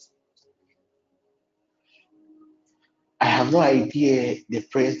 I have no idea the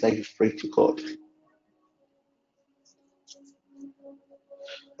prayers that you've prayed to God.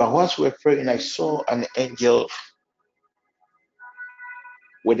 But once we were praying, I saw an angel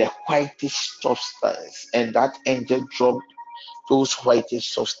with a whitish substance, and that angel dropped those whitish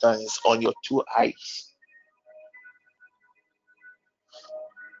substance on your two eyes.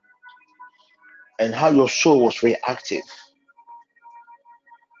 And how your soul was reactive.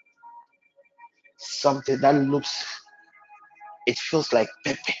 Something that looks, it feels like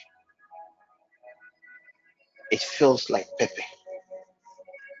pepper. It feels like pepper.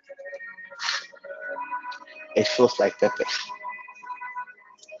 It feels like pepper.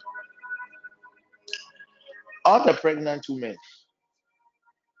 All the pregnant women,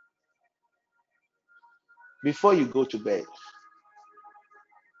 before you go to bed,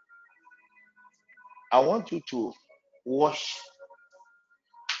 I want you to wash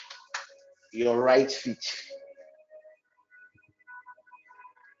your right feet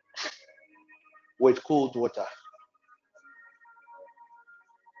with cold water.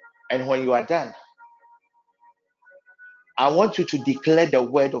 And when you are done, I want you to declare the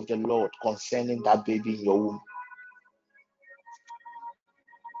word of the Lord concerning that baby in your womb.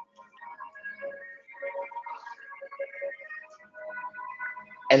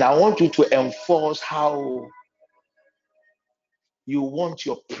 And I want you to enforce how you want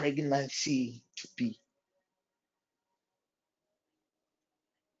your pregnancy to be.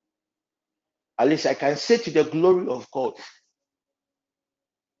 At least I can say to the glory of God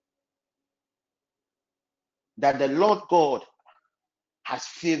that the Lord God has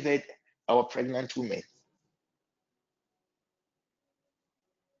favored our pregnant women.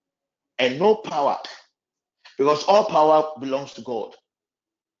 And no power, because all power belongs to God,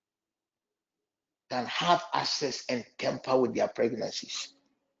 can have access and tamper with their pregnancies.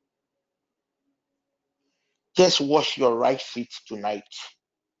 Just wash your right feet tonight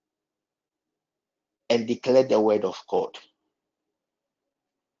and declare the word of God.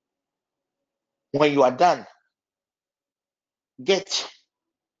 When you are done, get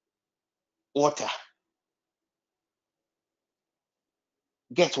water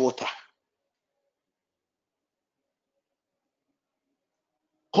Get water.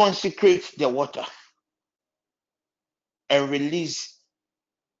 Consecrate the water and release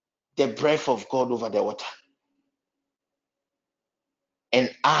the breath of God over the water.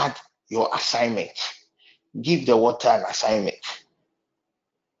 And add your assignment. Give the water an assignment.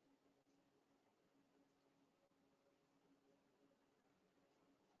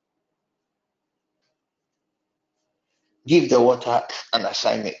 Give the water an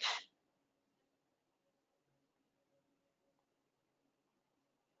assignment.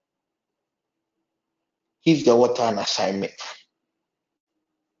 Give the water an assignment.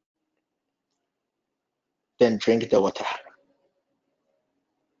 Then drink the water.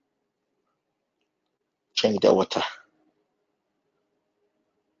 Drink the water.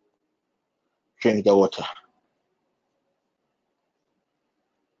 Drink the water.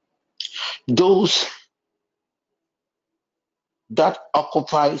 Those that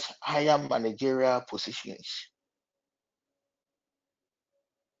occupies higher managerial positions,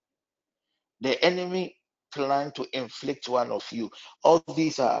 the enemy plan to inflict one of you. All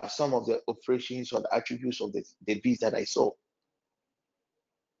these are some of the operations or the attributes of the beast that I saw.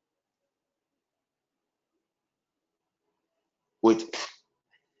 With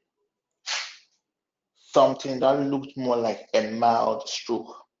something that looked more like a mild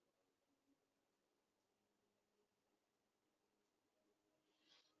stroke.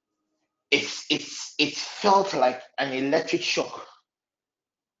 It felt like an electric shock.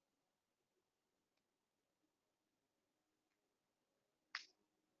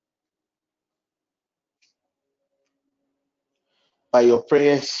 By your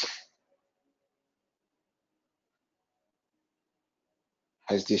prayers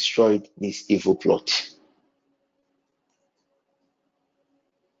has destroyed this evil plot.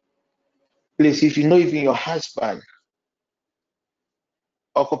 Please, if you know even your husband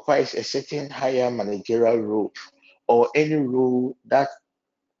occupies a certain higher managerial role or any role that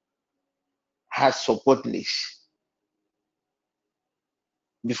has support list,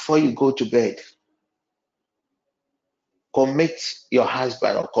 before you go to bed, commit your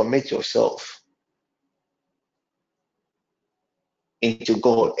husband or commit yourself into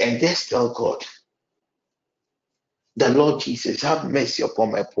God and just tell God, the Lord Jesus, have mercy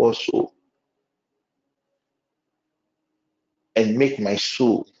upon my poor soul and make my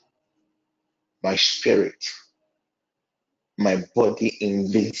soul, my spirit, my body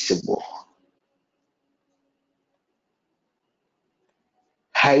invincible.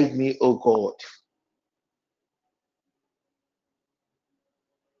 Hide me, O God.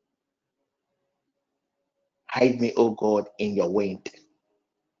 Hide me, O God, in your wind.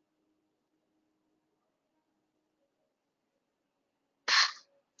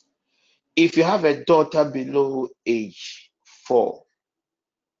 If you have a daughter below age 4,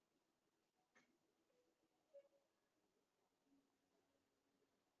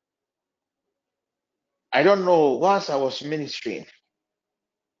 I don't know, whilst I was ministering,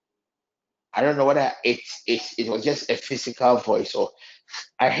 I don't know whether it was just a physical voice or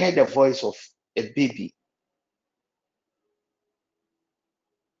I heard the voice of a baby.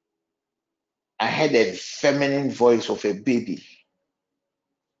 I heard a feminine voice of a baby.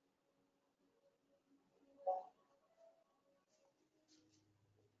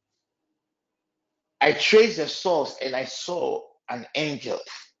 I traced the source and I saw an angel.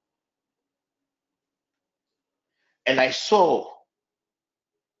 And I saw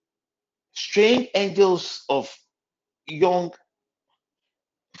strange angels of young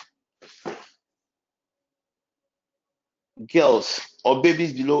girls or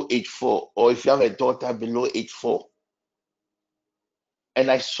babies below age 4, or if you have a daughter below age 4.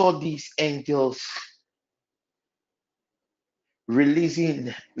 And I saw these angels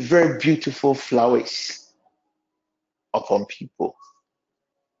releasing very beautiful flowers upon people.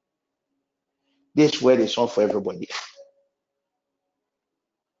 This word is not for everybody.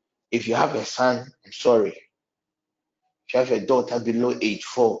 If you have a son, I'm sorry. If you have a daughter below age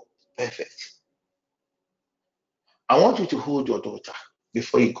 4, perfect. I want you to hold your daughter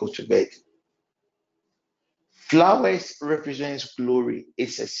before you go to bed. Flowers represents glory.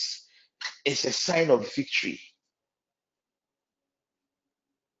 It's a sign of victory.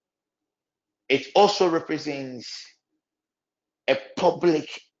 It also represents a public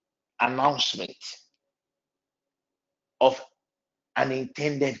announcement of an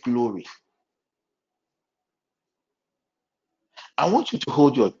intended glory. I want you to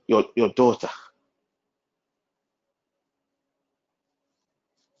hold your daughter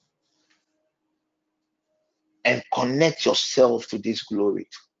and connect yourself to this glory.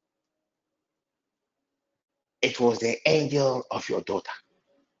 It was the angel of your daughter.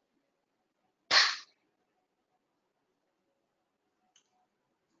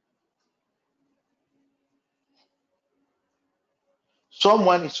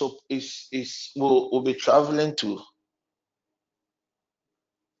 Someone will be traveling to.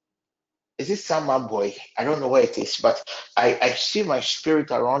 Is it Summer Boy? I don't know where it is, but I see my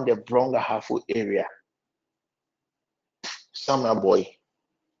spirit around the Bronga Hafu area. Summer Boy.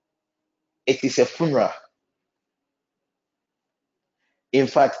 It is a funeral. In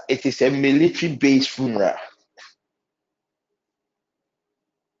fact, it is a military-based funeral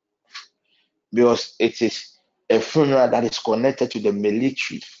because it is a funeral that is connected to the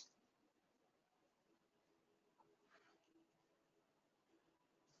military.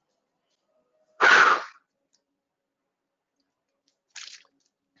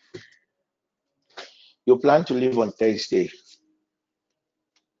 You plan to leave on Thursday.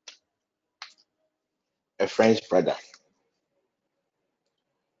 A friend's brother.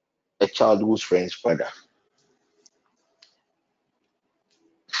 A childhood friend's brother.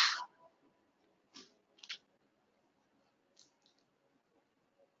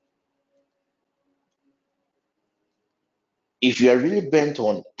 If you are really bent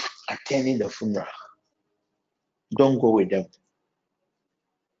on attending the funeral, don't go with them.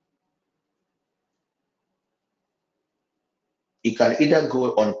 You can either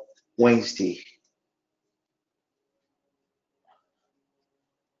go on Wednesday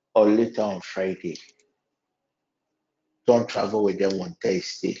or later on Friday. Don't travel with them on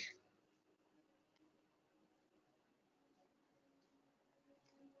Thursday.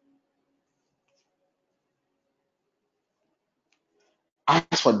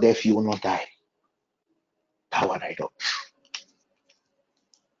 As for death, you will not die. That's what I know.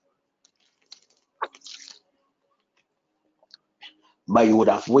 But you would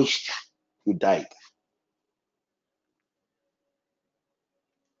have wished you died.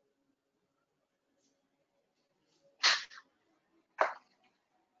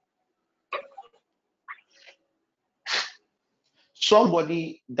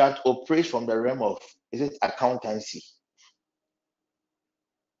 Somebody that operates from the realm of, is it accountancy?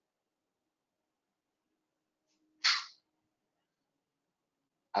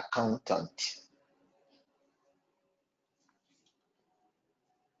 Accountant.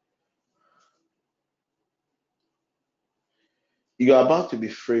 You are about to be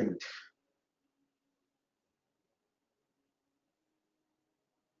framed.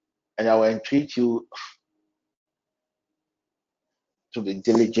 And I will entreat you to be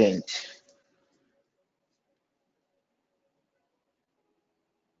diligent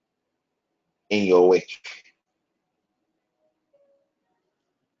in your work.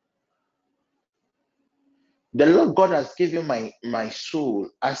 The Lord God has given my soul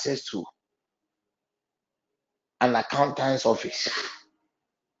access to an accountant's office.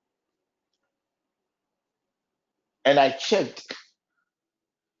 And I checked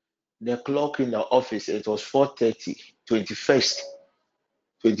the clock in the office. It was 4:30, 21st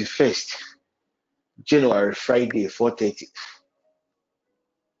January, Friday, 4:30.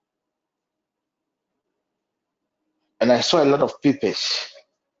 And I saw a lot of papers.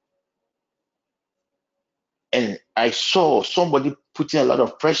 And I saw somebody putting a lot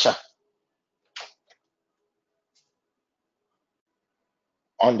of pressure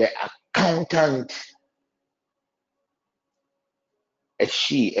on the accountant, a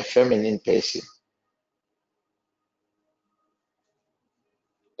feminine person.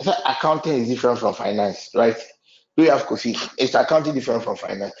 So accounting is different from finance, right? Do you have coffee? Is accounting different from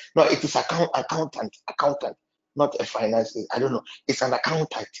finance? No, it is accountant, not a finance. I don't know. It's an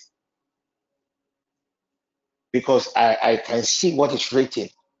accountant. Because I can see what is written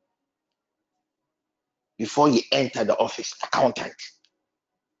before you enter the office. Accountant.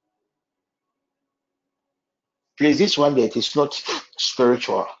 Please, this one that is not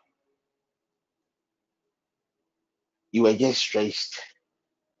spiritual. You were just stressed.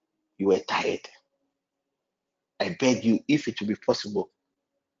 You were tired. I beg you, if it will be possible,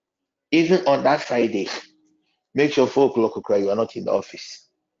 even on that Friday, make sure 4:00 you are not in the office.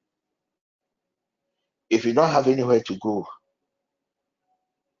 If you don't have anywhere to go,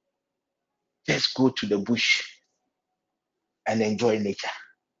 just go to the bush and enjoy nature.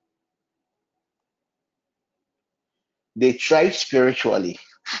 They tried spiritually,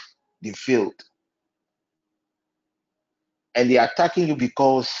 they failed. And they are attacking you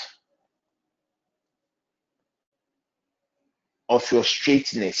because of your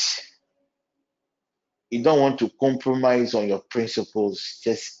straightness. You don't want to compromise on your principles.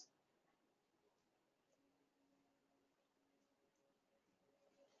 Just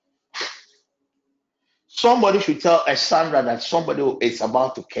somebody should tell a Sandra that somebody is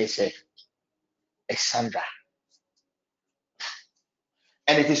about to curse her. A Sandra.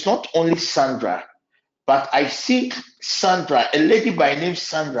 And it is not only Sandra, But I see Sandra, a lady by name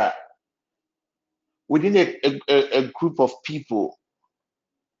Sandra, within a group of people,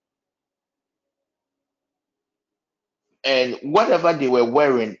 and whatever they were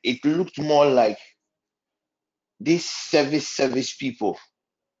wearing, it looked more like these service people.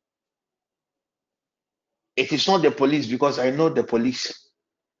 It is not the police, because I know the police,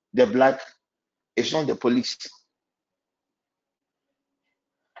 the black, it's not the police.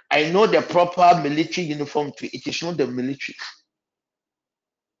 I know the proper military uniform too. It is not the military.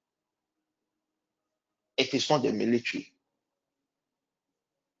 It is not the military.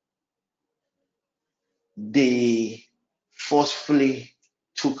 They forcefully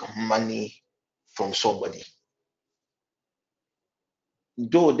took money from somebody.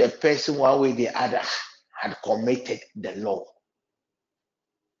 Though the person, one way or the other, had committed the law.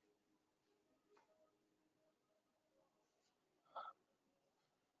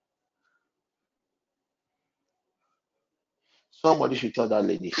 Somebody should tell that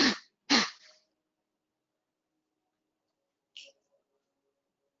lady.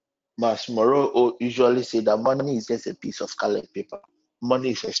 Mas Moreau usually say that money is just a piece of colored paper.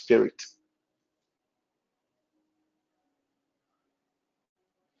 Money is a spirit.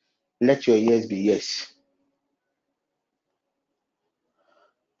 Let your yes be yes.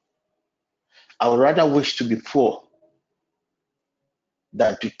 I would rather wish to be poor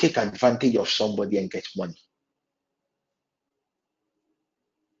than to take advantage of somebody and get money.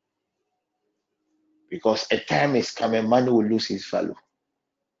 Because a time is coming, money will lose its value.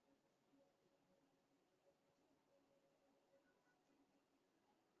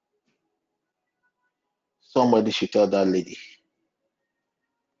 Somebody should tell that lady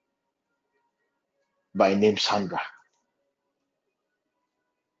by name Sandra.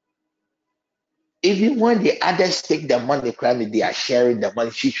 Even when the others take the money, they are sharing the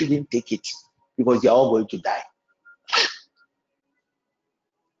money, she shouldn't take it, because they are all going to die.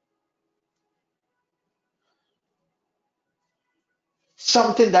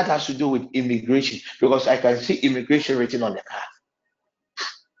 Something that has to do with immigration, because I can see immigration written on the car.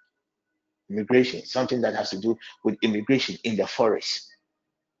 Immigration, something that has to do with immigration in the forest.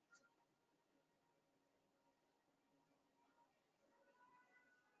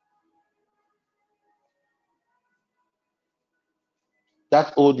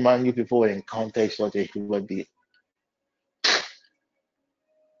 That old man you people will encounter is not a human being.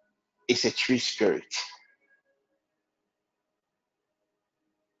 It's a tree spirit.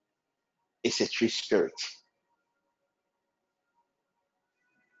 It's a tree spirit.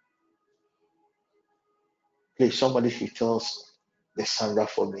 Please, somebody should tell the Sandra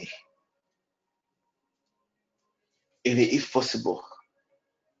for me. If possible,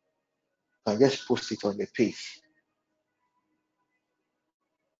 I can just post it on the page.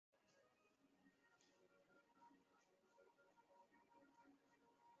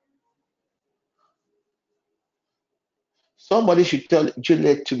 Somebody should tell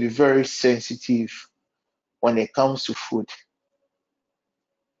Juliet to be very sensitive when it comes to food.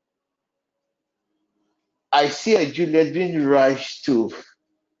 I see a Juliet being rushed to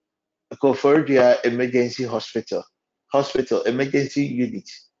Koforidua Emergency Hospital emergency unit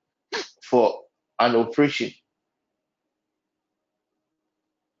for an operation.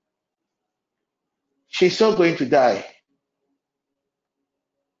 She's not going to die.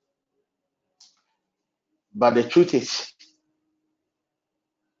 But the truth is,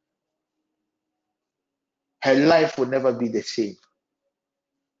 her life will never be the same.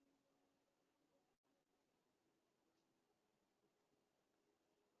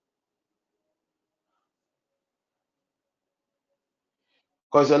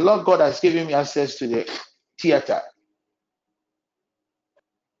 Because the Lord God has given me access to the theater.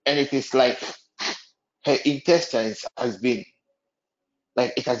 And it is like her intestines has been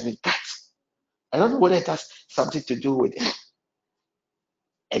cut. I don't know whether it has something to do with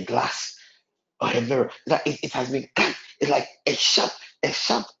a glass or a mirror. Like it has been cut. It's like a sharp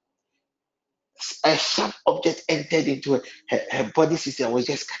object entered into her body system and was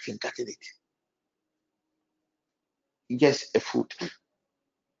just cutting it. Just a food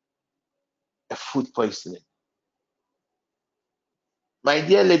poisoning. My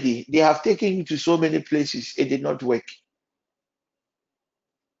dear lady, they have taken you to so many places. It did not work.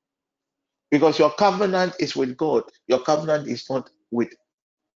 Because your covenant is with God. Your covenant is not with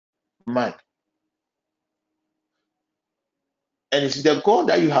man. And it's the God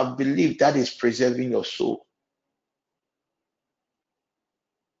that you have believed that is preserving your soul.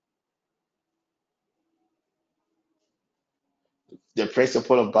 The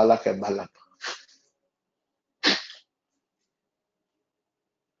principle of Balak and Balaam.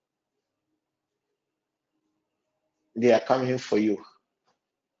 they are coming for you.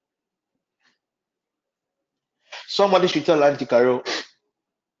 Somebody should tell Auntie Carol,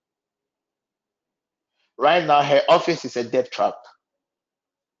 right now her office is a death trap.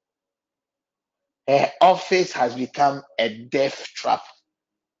 Her office has become a death trap.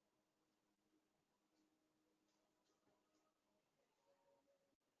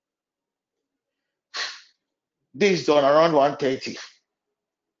 This is done around 1:30.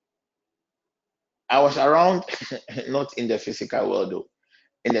 I was around, not in the physical world though,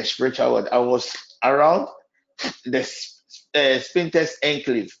 in the spiritual world. I was around the Spinters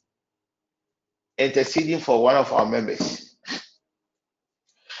Enclave, interceding for one of our members.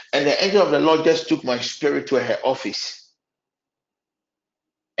 And the angel of the Lord just took my spirit to her office.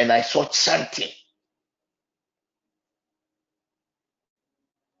 And I saw chanting,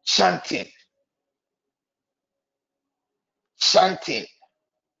 chanting, chanting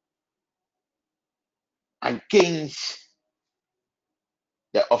against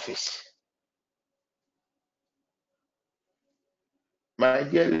the office. My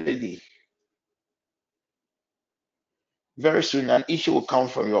dear lady, very soon an issue will come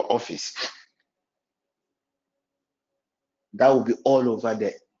from your office. That will be all over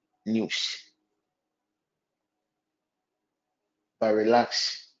the news. But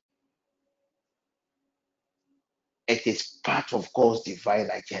relax. It is part of God's divine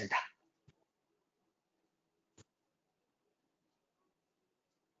agenda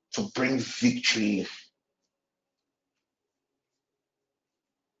to bring victory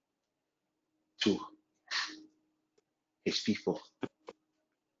to his people.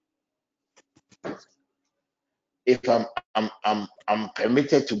 If I'm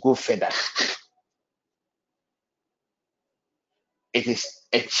permitted to go further, it is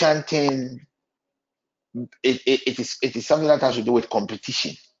a chanting. It is something that has to do with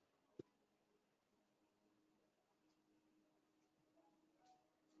competition.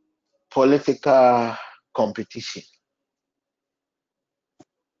 Political competition.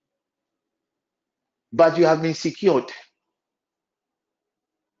 But you have been secured.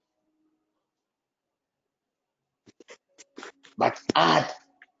 But add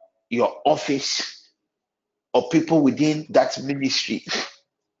your office or people within that ministry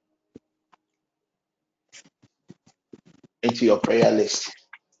into your prayer list.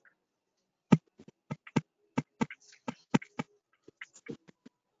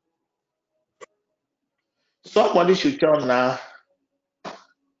 Somebody should tell now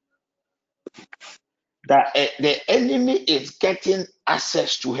that the enemy is getting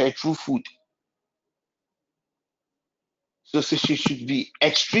access to her through food. So she should be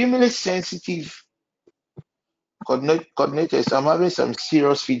extremely sensitive. Coordinators, I'm having some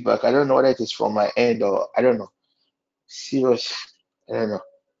serious feedback. I don't know whether it is from my end or I don't know. Serious. I don't know.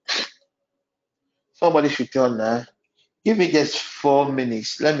 Somebody should tell now. Give me just 4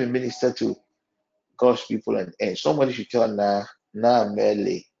 minutes. Let me minister to God's people and end. Somebody should tell now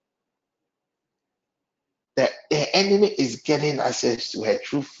merely. The enemy is getting access to her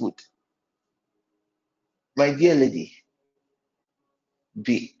through food. My dear lady,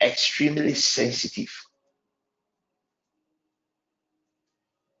 be extremely sensitive.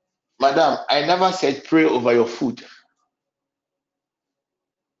 Madam, I never said pray over your food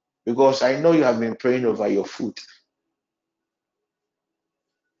because I know you have been praying over your food.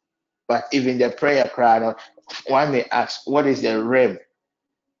 But even the prayer cry, one may ask, what is the realm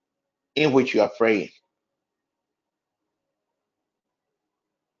in which you are praying?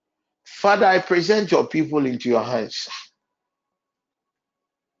 Father, I present your people into your hands.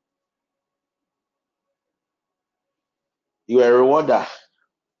 You are a rewarder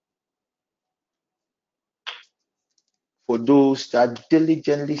for those that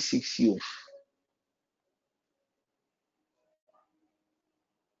diligently seek you.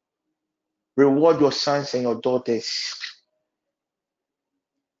 Reward your sons and your daughters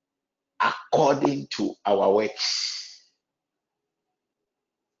according to our works.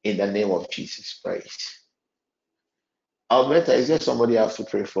 In the name of Jesus Christ. Alberta, is there somebody I have to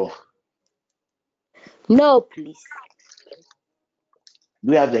pray for? No, please. Do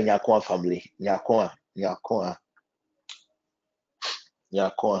we have the Nyakoa family? Nyakoa.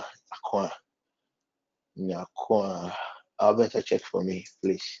 Alberta, check for me,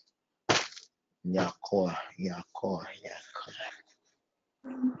 please. Nyakoa.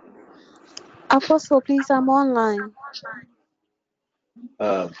 Apostle, please, I'm online.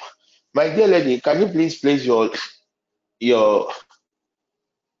 My dear lady, can you please place your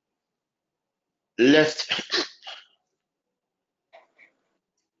left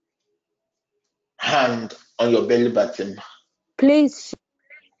hand on your belly button? Please.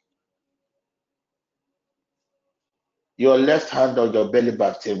 your left hand on your belly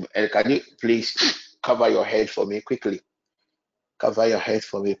button, and can you please cover your head for me quickly? Cover your head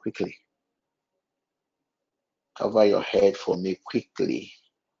for me quickly. Cover your head for me quickly.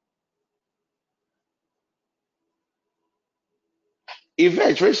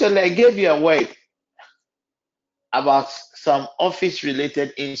 Yvette, recently I gave you a word about some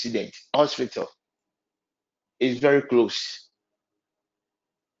office-related incident. Hospital is very close.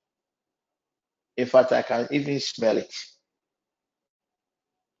 In fact, I can even smell it.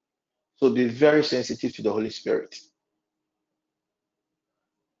 So be very sensitive to the Holy Spirit.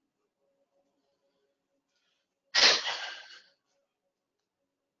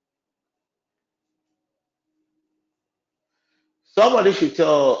 Somebody should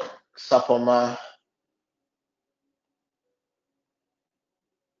tell Sapoma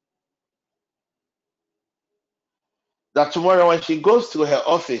that tomorrow when she goes to her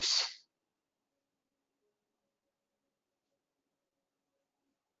office,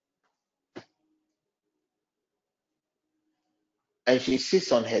 and she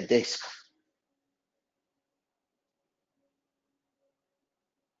sits on her desk,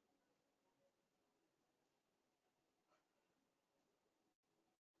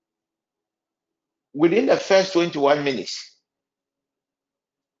 within the first 21 minutes,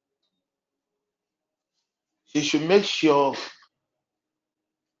 she should make sure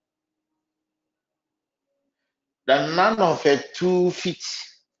that none of her 2 feet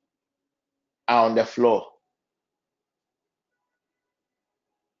are on the floor.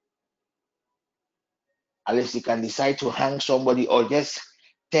 Unless you can decide to hang somebody or just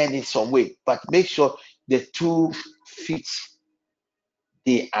turn it some way. But make sure the 2 feet,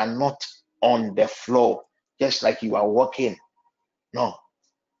 they are not on the floor, just like you are walking. No.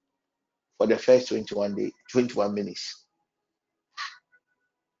 For the first 21 minutes.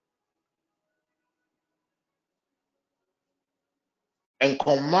 And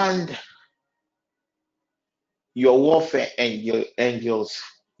command your warfare and your angels.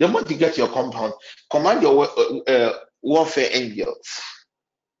 The moment you get your compound, command your warfare angels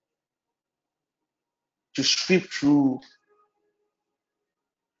to sweep through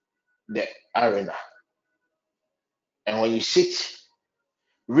the arena. And when you sit,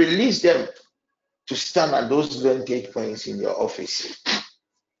 release them to stand at those vantage points in your office.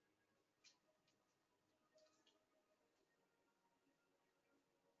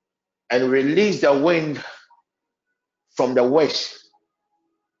 And release the wind from the west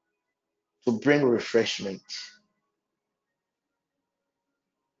to bring refreshment.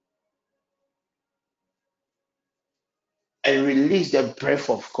 And release the breath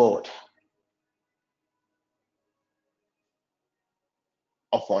of God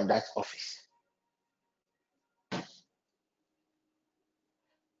upon that office.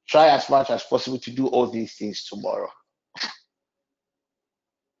 Try as much as possible to do all these things tomorrow.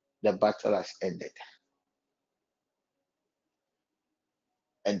 The battle has ended.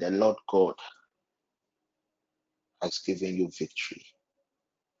 And the Lord God has given you victory.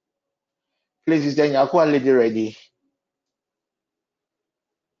 Please, is there a lady ready?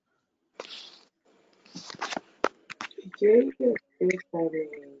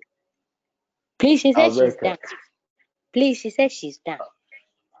 Please, she said she's Alberta. done. Please, she said she's done.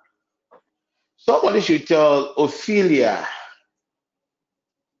 Somebody should tell Ophelia.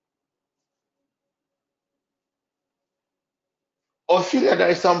 Ophelia, there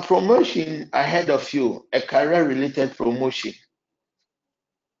is some promotion ahead of you, a career-related promotion.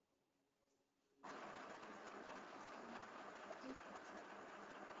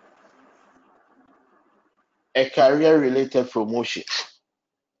 A career-related promotion,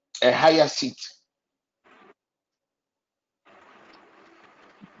 a higher seat.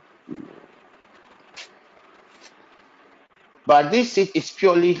 But this seat is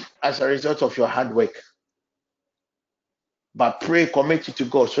purely as a result of your hard work. But pray, commit it to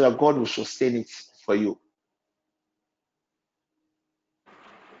God so that God will sustain it for you.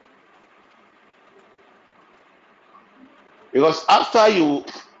 Because after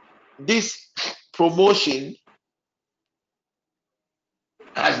this promotion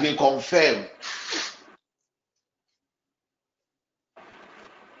has been confirmed,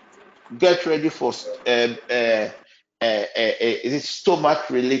 get ready for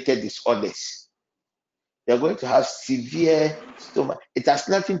stomach-related disorders. You're going to have severe stomach. It has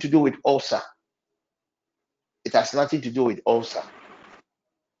nothing to do with ulcer. It has nothing to do with ulcer.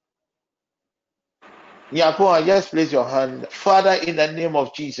 Nyako, just place your hand. Father, in the name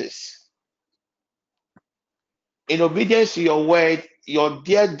of Jesus, in obedience to your word, your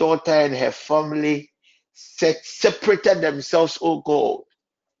dear daughter and her family separated themselves, oh God,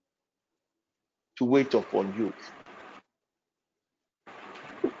 to wait upon you.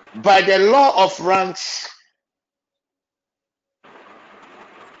 By the law of ranks,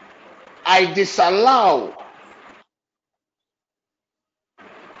 I disallow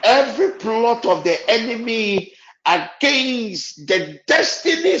every plot of the enemy against the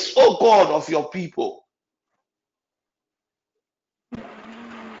destinies, oh God, of your people.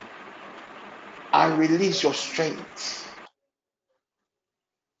 And release your strength.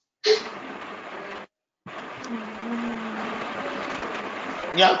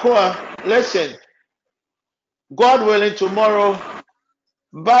 Nyankwa, listen. God willing, tomorrow,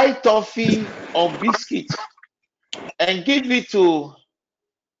 buy toffee or biscuit and give it to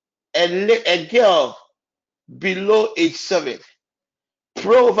a girl below age 7.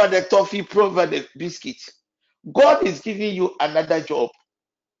 Pray over the toffee, pray over the biscuit. God is giving you another job.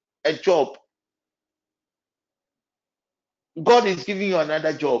 A job. God is giving you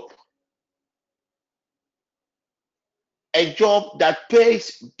another job. A job that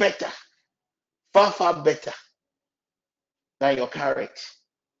pays better, far, far better than your current.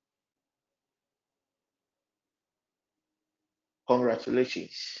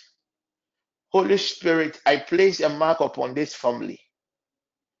 Congratulations. Holy Spirit, I place a mark upon this family.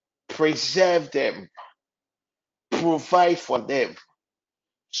 Preserve them, provide for them,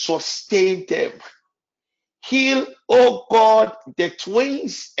 sustain them. Heal, oh God, the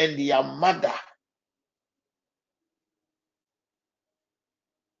twins and their mother,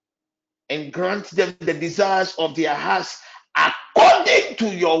 and grant them the desires of their hearts according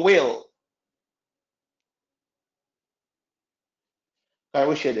to your will. I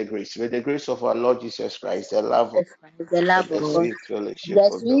wish you the grace. May the grace of our Lord Jesus Christ, the love of The love and the of God, sweet fellowship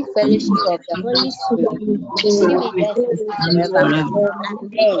the of the sweet Holy fellowship Spirit of the Holy Spirit, be with us forevermore.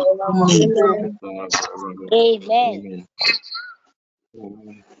 Amen. Amen. Amen.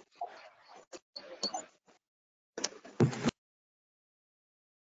 Amen.